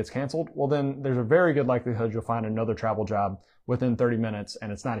jobs and it gets canceled, well, then there's a very good likelihood you'll find another travel job within 30 minutes,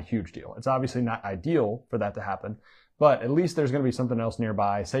 and it's not a huge deal. It's obviously not ideal for that to happen, but at least there's going to be something else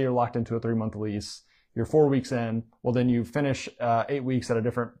nearby. Say you're locked into a 3-month lease, you're 4 weeks in, well, then you finish 8 weeks at a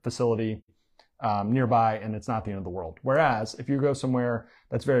different facility nearby, and it's not the end of the world. Whereas if you go somewhere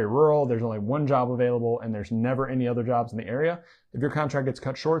that's very rural, there's only one job available and there's never any other jobs in the area, if your contract gets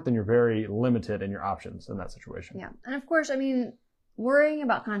cut short, then you're very limited in your options in that situation. Yeah. And of course, worrying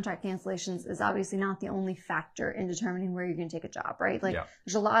about contract cancellations is obviously not the only factor in determining where you're going to take a job, right?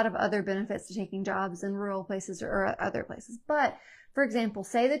 There's a lot of other benefits to taking jobs in rural places or other places. But for example,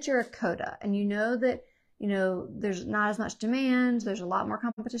 say that you're a CODA and you know that there's not as much demand, there's a lot more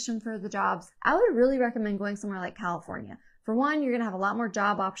competition for the jobs, I would really recommend going somewhere like California. For one, you're going to have a lot more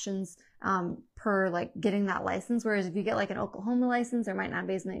job options per like getting that license. Whereas if you get like an Oklahoma license, there might not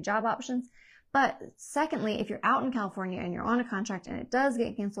be as many job options. But secondly, if you're out in California and you're on a contract and it does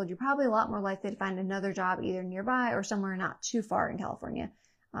get canceled, you're probably a lot more likely to find another job either nearby or somewhere not too far in California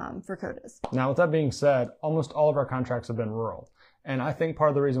for quotas. Now, with that being said, almost all of our contracts have been rural. And I think part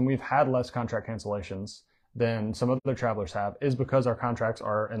of the reason we've had less contract cancellations than some other travelers have is because our contracts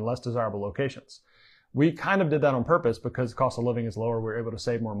are in less desirable locations. We kind of did that on purpose because the cost of living is lower. We're able to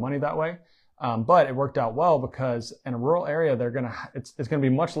save more money that way. But it worked out well because in a rural area, it's going to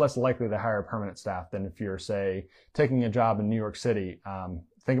be much less likely to hire permanent staff than if you're, say, taking a job in New York City.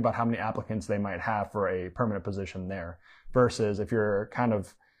 Think about how many applicants they might have for a permanent position there versus if you're kind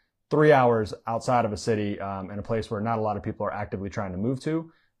of 3 hours outside of a city in a place where not a lot of people are actively trying to move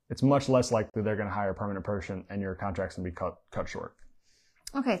to. It's much less likely they're going to hire a permanent person and your contract's going to be cut short.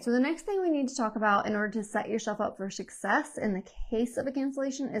 Okay, so the next thing we need to talk about in order to set yourself up for success in the case of a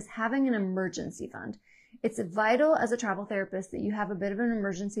cancellation is having an emergency fund. It's vital as a travel therapist that you have a bit of an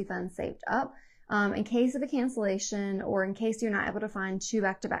emergency fund saved up in case of a cancellation or in case you're not able to find 2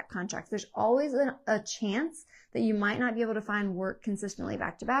 back-to-back contracts. There's always a chance that you might not be able to find work consistently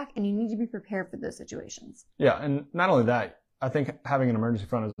back-to-back, and you need to be prepared for those situations. Yeah, and not only that, I think having an emergency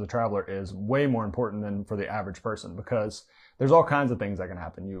fund as a traveler is way more important than for the average person because there's all kinds of things that can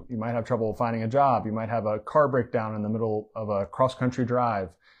happen. You might have trouble finding a job. You might have a car breakdown in the middle of a cross-country drive.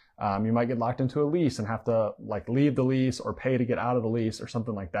 You might get locked into a lease and have to like leave the lease or pay to get out of the lease or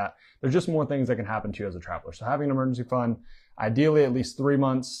something like that. There's just more things that can happen to you as a traveler. So having an emergency fund, ideally at least 3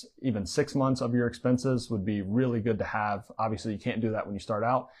 months, even 6 months of your expenses would be really good to have. Obviously, you can't do that when you start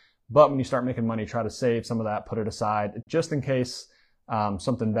out. But when you start making money, try to save some of that, put it aside, just in case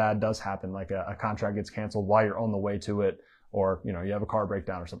something bad does happen, like a contract gets canceled while you're on the way to it, or you have a car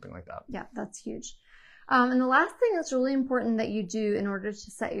breakdown or something like that. Yeah, that's huge. And the last thing that's really important that you do in order to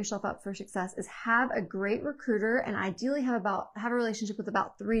set yourself up for success is have a great recruiter and ideally have a relationship with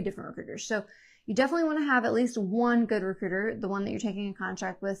about 3 different recruiters. So you definitely want to have at least one good recruiter, the one that you're taking a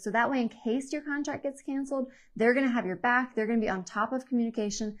contract with. So that way, in case your contract gets canceled, they're going to have your back. They're going to be on top of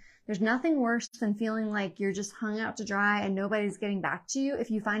communication. There's nothing worse than feeling like you're just hung out to dry and nobody's getting back to you if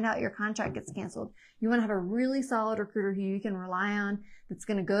you find out your contract gets canceled. You want to have a really solid recruiter who you can rely on that's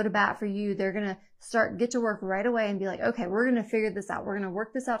going to go to bat for you. They're going to get to work right away and be like, okay, we're going to figure this out. We're going to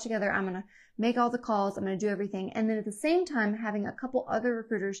work this out together. I'm going to make all the calls. I'm going to do everything. And then at the same time, having a couple other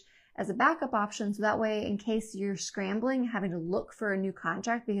recruiters as a backup option. So that way, in case you're scrambling, having to look for a new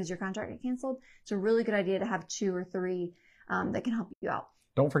contract because your contract got canceled, it's a really good idea to have 2 or 3 that can help you out.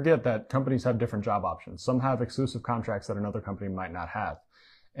 Don't forget that companies have different job options. Some have exclusive contracts that another company might not have.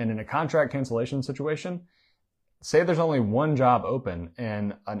 And in a contract cancellation situation, say there's only one job open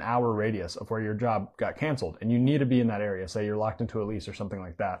in an hour radius of where your job got canceled and you need to be in that area. Say you're locked into a lease or something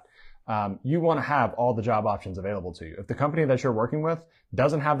like that. You want to have all the job options available to you. If the company that you're working with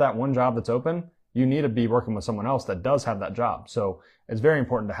doesn't have that one job that's open, you need to be working with someone else that does have that job. So it's very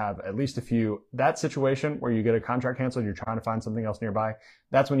important to have at least a few. That situation where you get a contract canceled, you're trying to find something else nearby,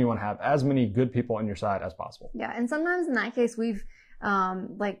 that's when you want to have as many good people on your side as possible. Yeah, and sometimes in that case, we've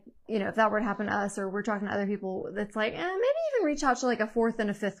if that were to happen to us or we're talking to other people, that's like, maybe even reach out to like a 4th and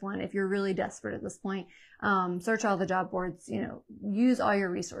a 5th one if you're really desperate at this point. Search all the job boards, use all your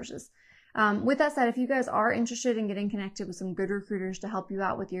resources. With that said, if you guys are interested in getting connected with some good recruiters to help you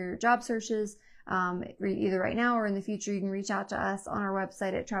out with your job searches, either right now or in the future, you can reach out to us on our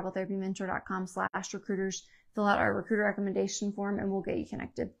website at traveltherapymentor.com/recruiters. Fill out our recruiter recommendation form and we'll get you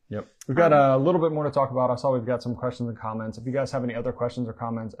connected. Yep. We've got a little bit more to talk about. I saw we've got some questions and comments. If you guys have any other questions or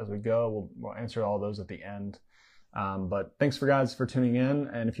comments as we go, we'll answer all those at the end. But thanks for tuning in.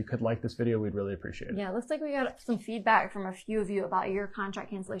 And if you could like this video, we'd really appreciate it. Yeah, it looks like we got some feedback from a few of you about your contract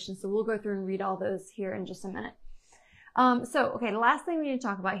cancellation. So we'll go through and read all those here in just a minute. The last thing we need to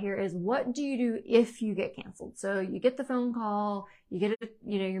talk about here is what do you do if you get canceled? So you get the phone call, your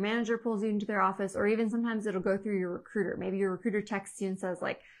manager pulls you into their office, or even sometimes it'll go through your recruiter. Maybe your recruiter texts you and says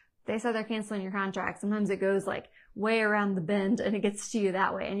like, they said they're canceling your contract. Sometimes it goes like way around the bend and it gets to you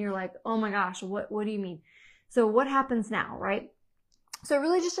that way. And you're like, oh my gosh, what do you mean? So what happens now, right? So it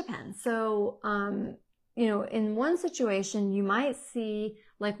really just depends. So, in one situation, you might see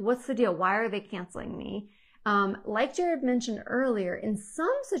like, what's the deal? Why are they canceling me? Like Jared mentioned earlier, in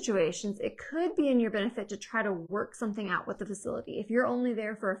some situations, it could be in your benefit to try to work something out with the facility. If you're only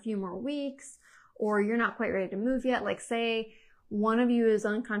there for a few more weeks or you're not quite ready to move yet, like say one of you is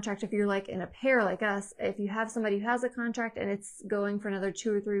on contract, if you're like in a pair like us, if you have somebody who has a contract and it's going for another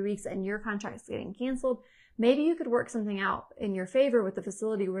 2 or 3 weeks and your contract is getting canceled, maybe you could work something out in your favor with the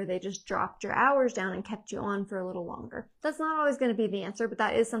facility where they just dropped your hours down and kept you on for a little longer. That's not always going to be the answer, but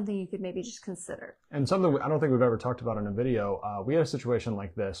that is something you could maybe just consider. And something I don't think we've ever talked about in a video, we had a situation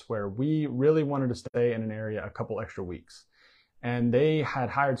like this where we really wanted to stay in an area a couple extra weeks. And they had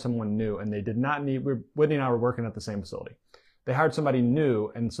hired someone new and they did not need, Whitney and I were working at the same facility. They hired somebody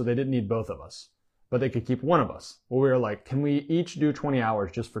new and so they didn't need both of us, but they could keep one of us. Well, we were like, can we each do 20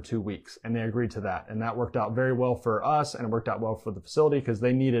 hours just for 2 weeks? And they agreed to that. And that worked out very well for us and it worked out well for the facility because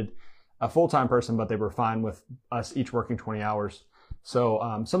they needed a full-time person, but they were fine with us each working 20 hours.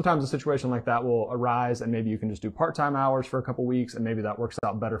 So sometimes a situation like that will arise and maybe you can just do part-time hours for a couple weeks and maybe that works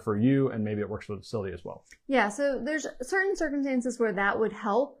out better for you and maybe it works for the facility as well. Yeah, so there's certain circumstances where that would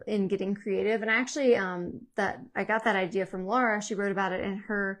help in getting creative. And actually that I got that idea from Laura. She wrote about it in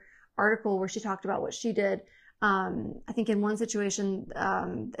her article where she talked about what she did. I think in one situation,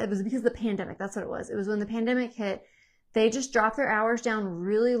 it was because of the pandemic. That's what it was. It was when the pandemic hit. They just dropped their hours down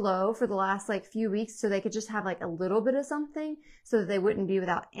really low for the last few weeks so they could just have a little bit of something so that they wouldn't be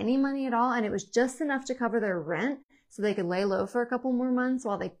without any money at all. And it was just enough to cover their rent so they could lay low for a couple more months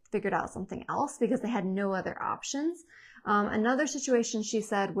while they figured out something else because they had no other options. Another situation she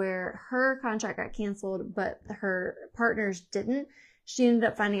said where her contract got canceled, but her partners didn't. She ended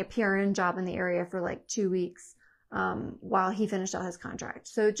up finding a PRN job in the area for 2 weeks. While he finished out his contract.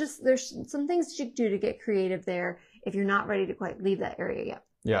 So there's some things that you can do to get creative there if you're not ready to quite leave that area yet.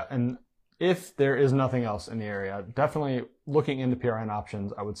 Yeah, and if there is nothing else in the area, definitely looking into PRN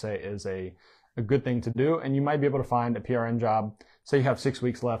options, I would say, is a good thing to do. And you might be able to find a PRN job. Say you have 6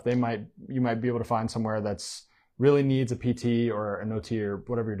 weeks left, you might be able to find somewhere that's really needs a PT or an OT or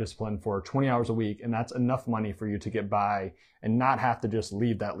whatever your discipline for 20 hours a week. And that's enough money for you to get by and not have to just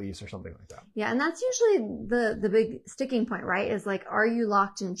leave that lease or something like that. Yeah. And that's usually the big sticking point, right? Is are you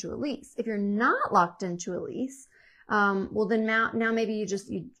locked into a lease? If you're not locked into a lease, well then now maybe you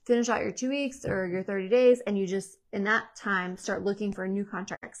finish out your 2 weeks or your 30 days and you just in that time start looking for a new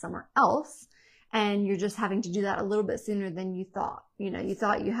contract somewhere else. And you're just having to do that a little bit sooner than you thought. You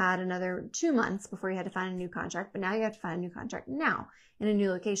thought you had another 2 months before you had to find a new contract, but now you have to find a new contract now in a new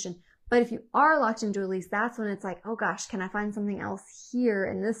location. But if you are locked into a lease, that's when it's oh gosh, can I find something else here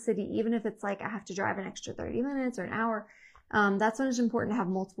in this city? Even if it's I have to drive an extra 30 minutes or an hour. That's when it's important to have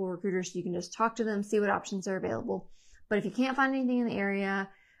multiple recruiters so you can just talk to them, see what options are available. But if you can't find anything in the area,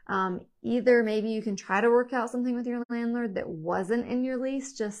 either maybe you can try to work out something with your landlord that wasn't in your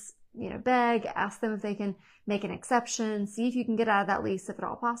lease, just beg, ask them if they can make an exception, see if you can get out of that lease if at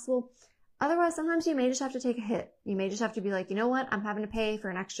all possible. Otherwise, sometimes you may just have to take a hit. You may just have to be you know what? I'm having to pay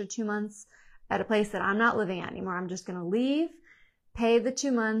for an extra 2 months at a place that I'm not living at anymore. I'm just going to leave, pay the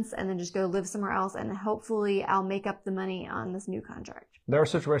 2 months, and then just go live somewhere else. And hopefully I'll make up the money on this new contract. There are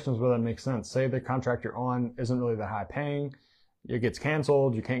situations where that makes sense. Say the contract you're on isn't really that high paying. It gets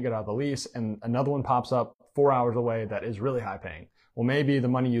canceled. You can't get out of the lease and another one pops up 4 hours away that is really high paying. Well, maybe the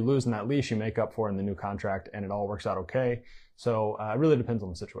money you lose in that lease you make up for in the new contract and it all works out okay. So it really depends on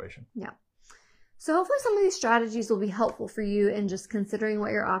the situation. Yeah. So hopefully some of these strategies will be helpful for you in just considering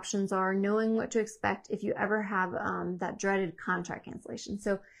what your options are, knowing what to expect if you ever have that dreaded contract cancellation.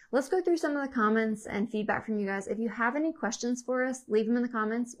 So let's go through some of the comments and feedback from you guys. If you have any questions for us, leave them in the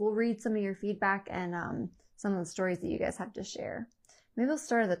comments. We'll read some of your feedback and some of the stories that you guys have to share. Maybe we'll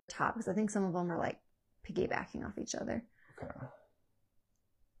start at the top because I think some of them are piggybacking off each other.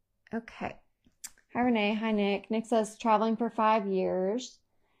 Okay. Hi, Renee. Hi, Nick. Nick says, traveling for 5 years.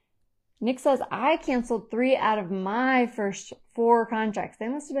 Nick says, I canceled 3 out of my first 4 contracts. They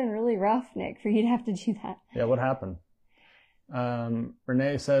must have been really rough, Nick, for you to have to do that. Yeah, what happened?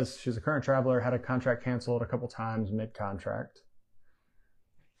 Renee says she's a current traveler, had a contract canceled a couple times mid-contract.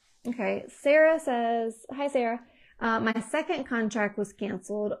 Okay. Sarah says, hi, Sarah. My second contract was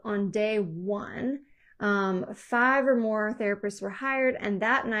canceled on day 1. 5 or more therapists were hired, and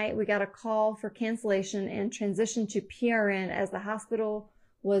that night we got a call for cancellation and transition to PRN as the hospital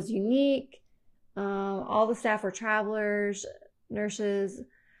was unique. All the staff were travelers, nurses,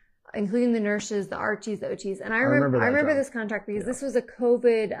 including the nurses, the RTs, the OTs. And I remember this contract because this was a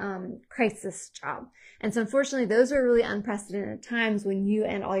COVID crisis job. And so unfortunately, those were really unprecedented times when you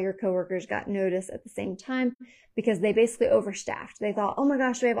and all your coworkers got notice at the same time because they basically overstaffed. They thought, oh my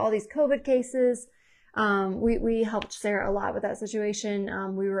gosh, we have all these COVID cases. We helped Sarah a lot with that situation.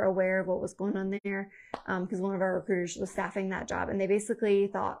 We were aware of what was going on there because one of our recruiters was staffing that job, and they basically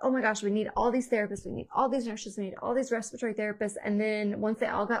thought, oh my gosh, we need all these therapists, we need all these nurses, we need all these respiratory therapists. And then once they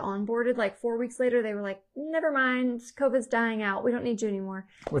all got onboarded, like 4 weeks later, they were like, never mind, COVID's dying out, we don't need you anymore.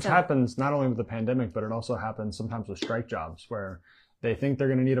 Which happens not only with the pandemic, but it also happens sometimes with strike jobs where they think they're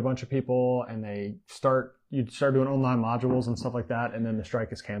going to need a bunch of people, and you start doing online modules and stuff like that, and then the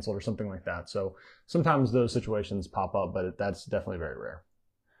strike is canceled or something like that. So sometimes those situations pop up, but that's definitely very rare.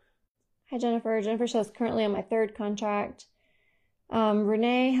 Hi, Jennifer. Jennifer says, currently on my 3rd contract.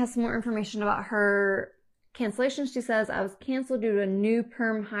 Renee has some more information about her cancellations. She says, I was canceled due to a new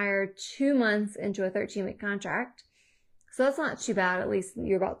perm hire 2 months into a 13-week contract. So that's not too bad. At least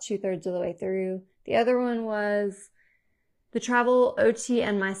you're about 2/3 of the way through. The other one was, the travel, OT,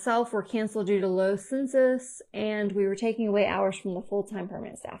 and myself were canceled due to low census, and we were taking away hours from the full-time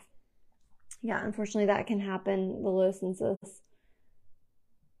permanent staff. Yeah, unfortunately that can happen, the low census.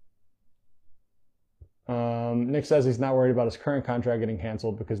 Nick says he's not worried about his current contract getting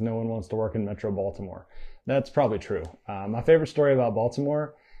canceled because no one wants to work in Metro Baltimore. That's probably true. My favorite story about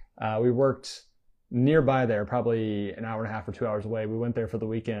Baltimore, we worked nearby there, probably an hour and a half or 2 hours away. We went there for the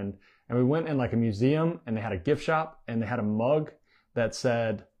weekend, and we went in like a museum, and they had a gift shop, and they had a mug that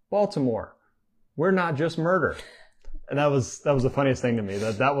said, Baltimore, we're not just murder. And that was the funniest thing to me,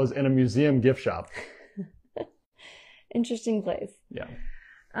 that was in a museum gift shop. Interesting place. Yeah.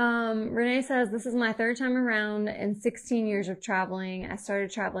 Renee says, this is my 3rd time around in 16 years of traveling. I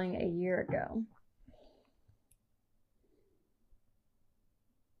started traveling a year ago.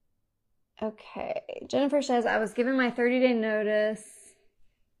 Okay. Jennifer says, I was given my 30-day notice.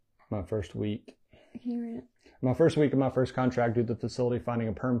 My first week. Can you read it? My first week of my first contract due to the facility finding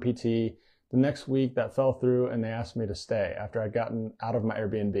a perm PT. The next week that fell through, and they asked me to stay after I'd gotten out of my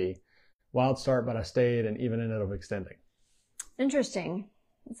Airbnb. Wild start, but I stayed and even ended up extending. Interesting.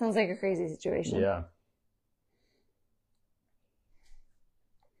 It sounds like a crazy situation. Yeah.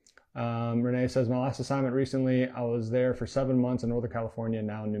 Renee says, my last assignment recently, I was there for 7 months in Northern California,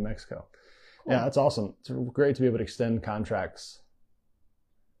 now in New Mexico. Cool. Yeah, that's awesome. It's great to be able to extend contracts.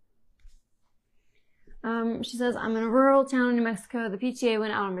 She says, I'm in a rural town in New Mexico. The PTA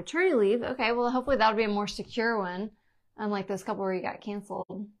went out on maternity leave. Okay, well, hopefully that'll be a more secure one, unlike those couple where you got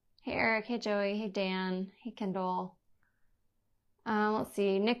canceled. Hey, Eric. Hey, Joey. Hey, Dan. Hey, Kendall. Let's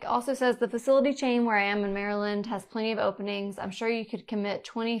see. Nick also says, the facility chain where I am in Maryland has plenty of openings. I'm sure you could commit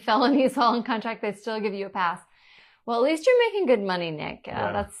 20 felonies while in contract. They'd still give you a pass. Well, at least you're making good money, Nick.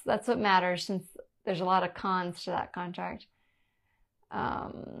 Yeah. That's what matters, since there's a lot of cons to that contract.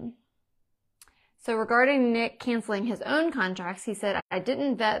 So regarding Nick canceling his own contracts, he said, I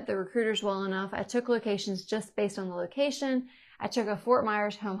didn't vet the recruiters well enough. I took locations just based on the location. I took a Fort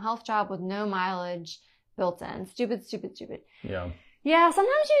Myers home health job with no mileage built in. Stupid. Yeah. Yeah,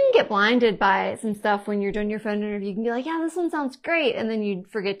 sometimes you can get blinded by some stuff when you're doing your phone interview. You can be like, yeah, this one sounds great. And then you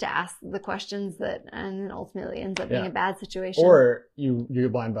forget to ask the questions and then ultimately ends up being a bad situation. Or you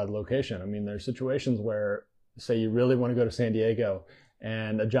get blinded by the location. I mean, there's situations where, say you really want to go to San Diego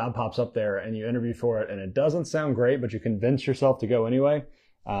and a job pops up there and you interview for it and it doesn't sound great, but you convince yourself to go anyway.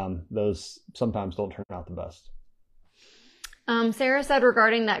 Those sometimes don't turn out the best. Sarah said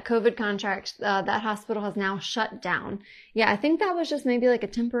regarding that COVID contract, that hospital has now shut down. Yeah, I think that was just maybe like a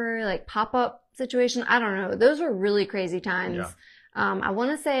temporary like pop-up situation. I don't know. Those were really crazy times. Yeah. I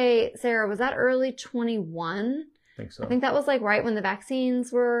want to say, Sarah, was that early 21? I think so. I think that was like right when the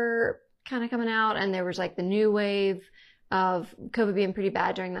vaccines were kind of coming out and there was like the new wave of COVID being pretty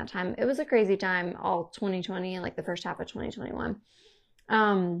bad during that time. It was a crazy time, all 2020 and like the first half of 2021.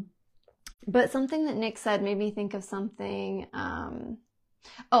 But something that Nick said made me think of something.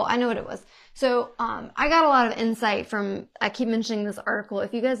 Oh, I know what it was. So I got a lot of insight from, I keep mentioning this article.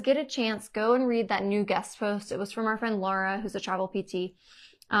 If you guys get a chance, go and read that new guest post. It was from our friend Laura, who's a travel PT.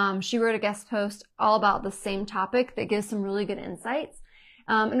 She wrote a guest post all about the same topic that gives some really good insights.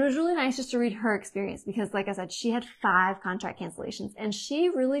 And it was really nice just to read her experience because, like I said, she had 5 contract cancellations and she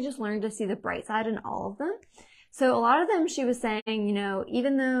really just learned to see the bright side in all of them. So a lot of them, she was saying, you know,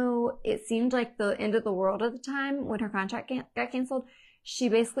 even though it seemed like the end of the world at the time when her contract got canceled, she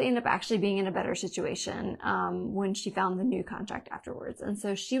basically ended up actually being in a better situation when she found the new contract afterwards. And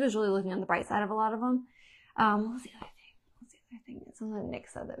so she was really looking on the bright side of a lot of them. What was the other thing? Something that Nick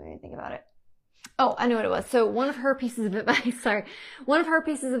said that made me think about it. Oh, I know what it was. So one of her pieces of advice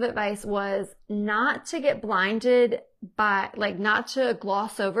was not to get blinded not to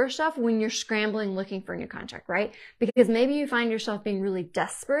gloss over stuff when you're scrambling looking for a new contract, right? Because maybe you find yourself being really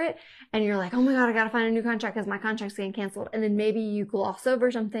desperate and you're like, oh my God, I gotta find a new contract because my contract's getting canceled. And then maybe you gloss over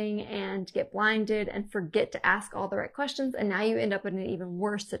something and get blinded and forget to ask all the right questions. And now you end up in an even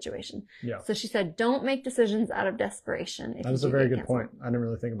worse situation. Yeah. So she said, don't make decisions out of desperation. That was a very good point. I didn't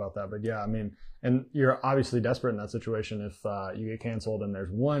really think about that, but yeah, I mean, and you're obviously desperate in that situation. If you get canceled and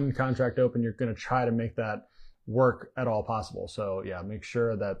there's one contract open, you're going to try to make that work at all possible. So yeah, make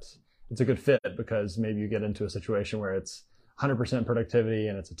sure that it's a good fit, because maybe you get into a situation where it's 100% productivity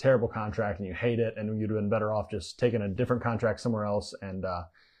and it's a terrible contract and you hate it, and you'd have been better off just taking a different contract somewhere else and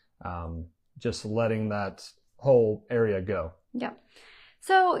just letting that whole area go. Yeah.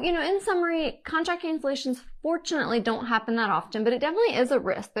 So, in summary, contract cancellations fortunately don't happen that often, but it definitely is a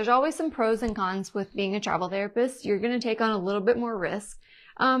risk. There's always some pros and cons with being a travel therapist. You're going to take on a little bit more risk.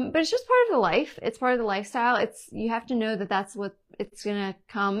 But it's just part of the life. It's part of the lifestyle. You have to know that that's what it's going to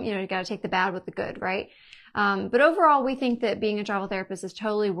come. You got to take the bad with the good, right? But overall, we think that being a travel therapist is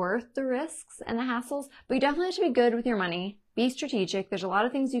totally worth the risks and the hassles, but you definitely have to be good with your money. Be strategic. There's a lot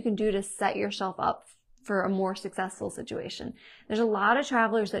of things you can do to set yourself up for a more successful situation. There's a lot of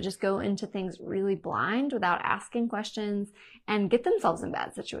travelers that just go into things really blind without asking questions and get themselves in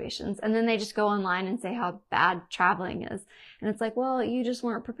bad situations. And then they just go online and say how bad traveling is. And it's like, well, you just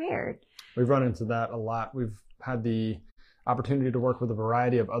weren't prepared. We've run into that a lot. We've had the opportunity to work with a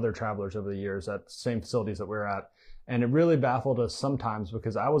variety of other travelers over the years at the same facilities that we're at. And it really baffled us sometimes,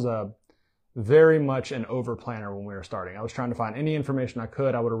 because I was very much an over planner when we were starting. I was trying to find any information I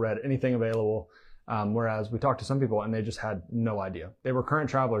could. I would have read anything available. Whereas we talked to some people and they just had no idea. They were current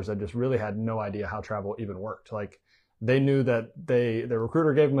travelers that just really had no idea how travel even worked. Like, they knew that their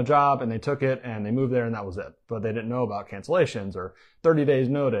recruiter gave them a job and they took it and they moved there and that was it. But they didn't know about cancellations or 30 days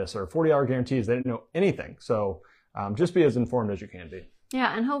notice or 40-hour guarantees. They didn't know anything. So just be as informed as you can be.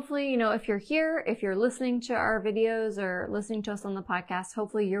 Yeah, and hopefully, if you're here, if you're listening to our videos or listening to us on the podcast,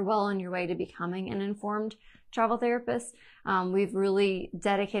 hopefully you're well on your way to becoming an informed travel therapist. We've really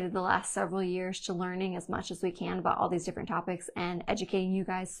dedicated the last several years to learning as much as we can about all these different topics and educating you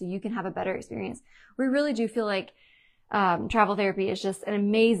guys so you can have a better experience. We really do feel like travel therapy is just an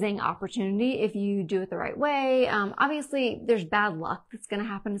amazing opportunity if you do it the right way. Obviously, there's bad luck that's going to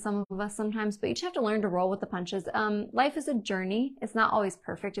happen to some of us sometimes, but you just have to learn to roll with the punches. Life is a journey. It's not always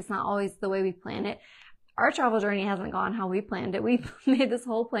perfect. It's not always the way we plan it. Our travel journey hasn't gone how we planned it. We made this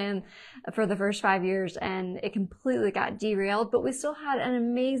whole plan for the first 5 years and it completely got derailed, but we still had an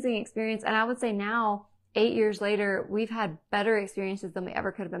amazing experience. And I would say now, 8 years later, we've had better experiences than we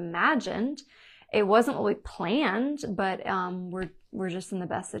ever could have imagined. It wasn't what we planned, but we're just in the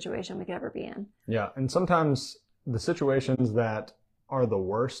best situation we could ever be in. Yeah, and sometimes the situations that are the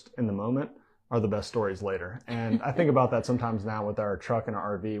worst in the moment are the best stories later. And I think about that sometimes now with our truck and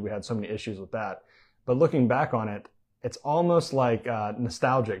our RV. We had so many issues with that. But looking back on it, it's almost like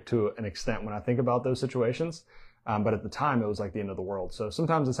nostalgic to an extent when I think about those situations. But at the time, it was like the end of the world. So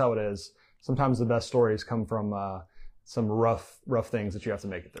sometimes it's how it is. Sometimes the best stories come from some rough things that you have to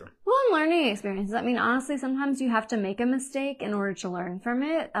make it through. Well, and learning experiences. I mean, honestly, sometimes you have to make a mistake in order to learn from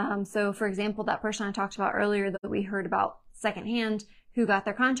it. So, for example, that person I talked about earlier that we heard about secondhand, who got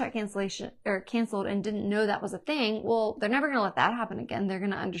their contract cancellation or canceled and didn't know that was a thing. Well, they're never going to let that happen again. They're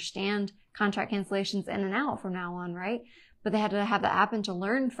going to understand contract cancellations in and out from now on, right? But they had to have that happen to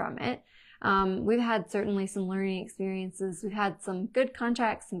learn from it. We've had certainly some learning experiences. We've had some good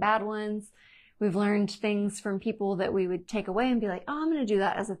contracts, some bad ones. We've learned things from people that we would take away and be like, oh, I'm going to do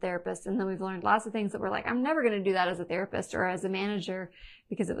that as a therapist. And then we've learned lots of things that we're like, I'm never going to do that as a therapist or as a manager,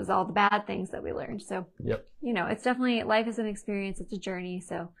 because it was all the bad things that we learned. So, yep. It's definitely, life is an experience. It's a journey.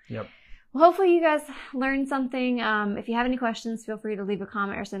 So, yep. Well, hopefully you guys learned something. If you have any questions, feel free to leave a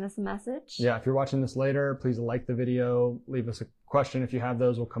comment or send us a message. Yeah, if you're watching this later, please like the video. Leave us a question if you have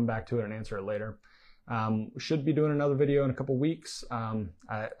those. We'll come back to it and answer it later. Should be doing another video in a couple weeks.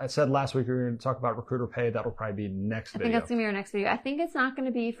 I said last week we were going to talk about recruiter pay. That'll probably be next video. I think that's going to be our next video. I think it's not going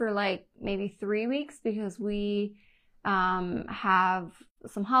to be for like maybe 3 weeks because we have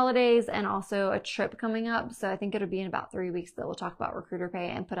some holidays and also a trip coming up. So I think it'll be in about 3 weeks that we'll talk about recruiter pay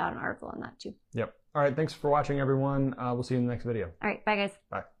and put out an article on that too. Yep. All right. Thanks for watching, everyone. We'll see you in the next video. All right. Bye, guys.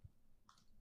 Bye.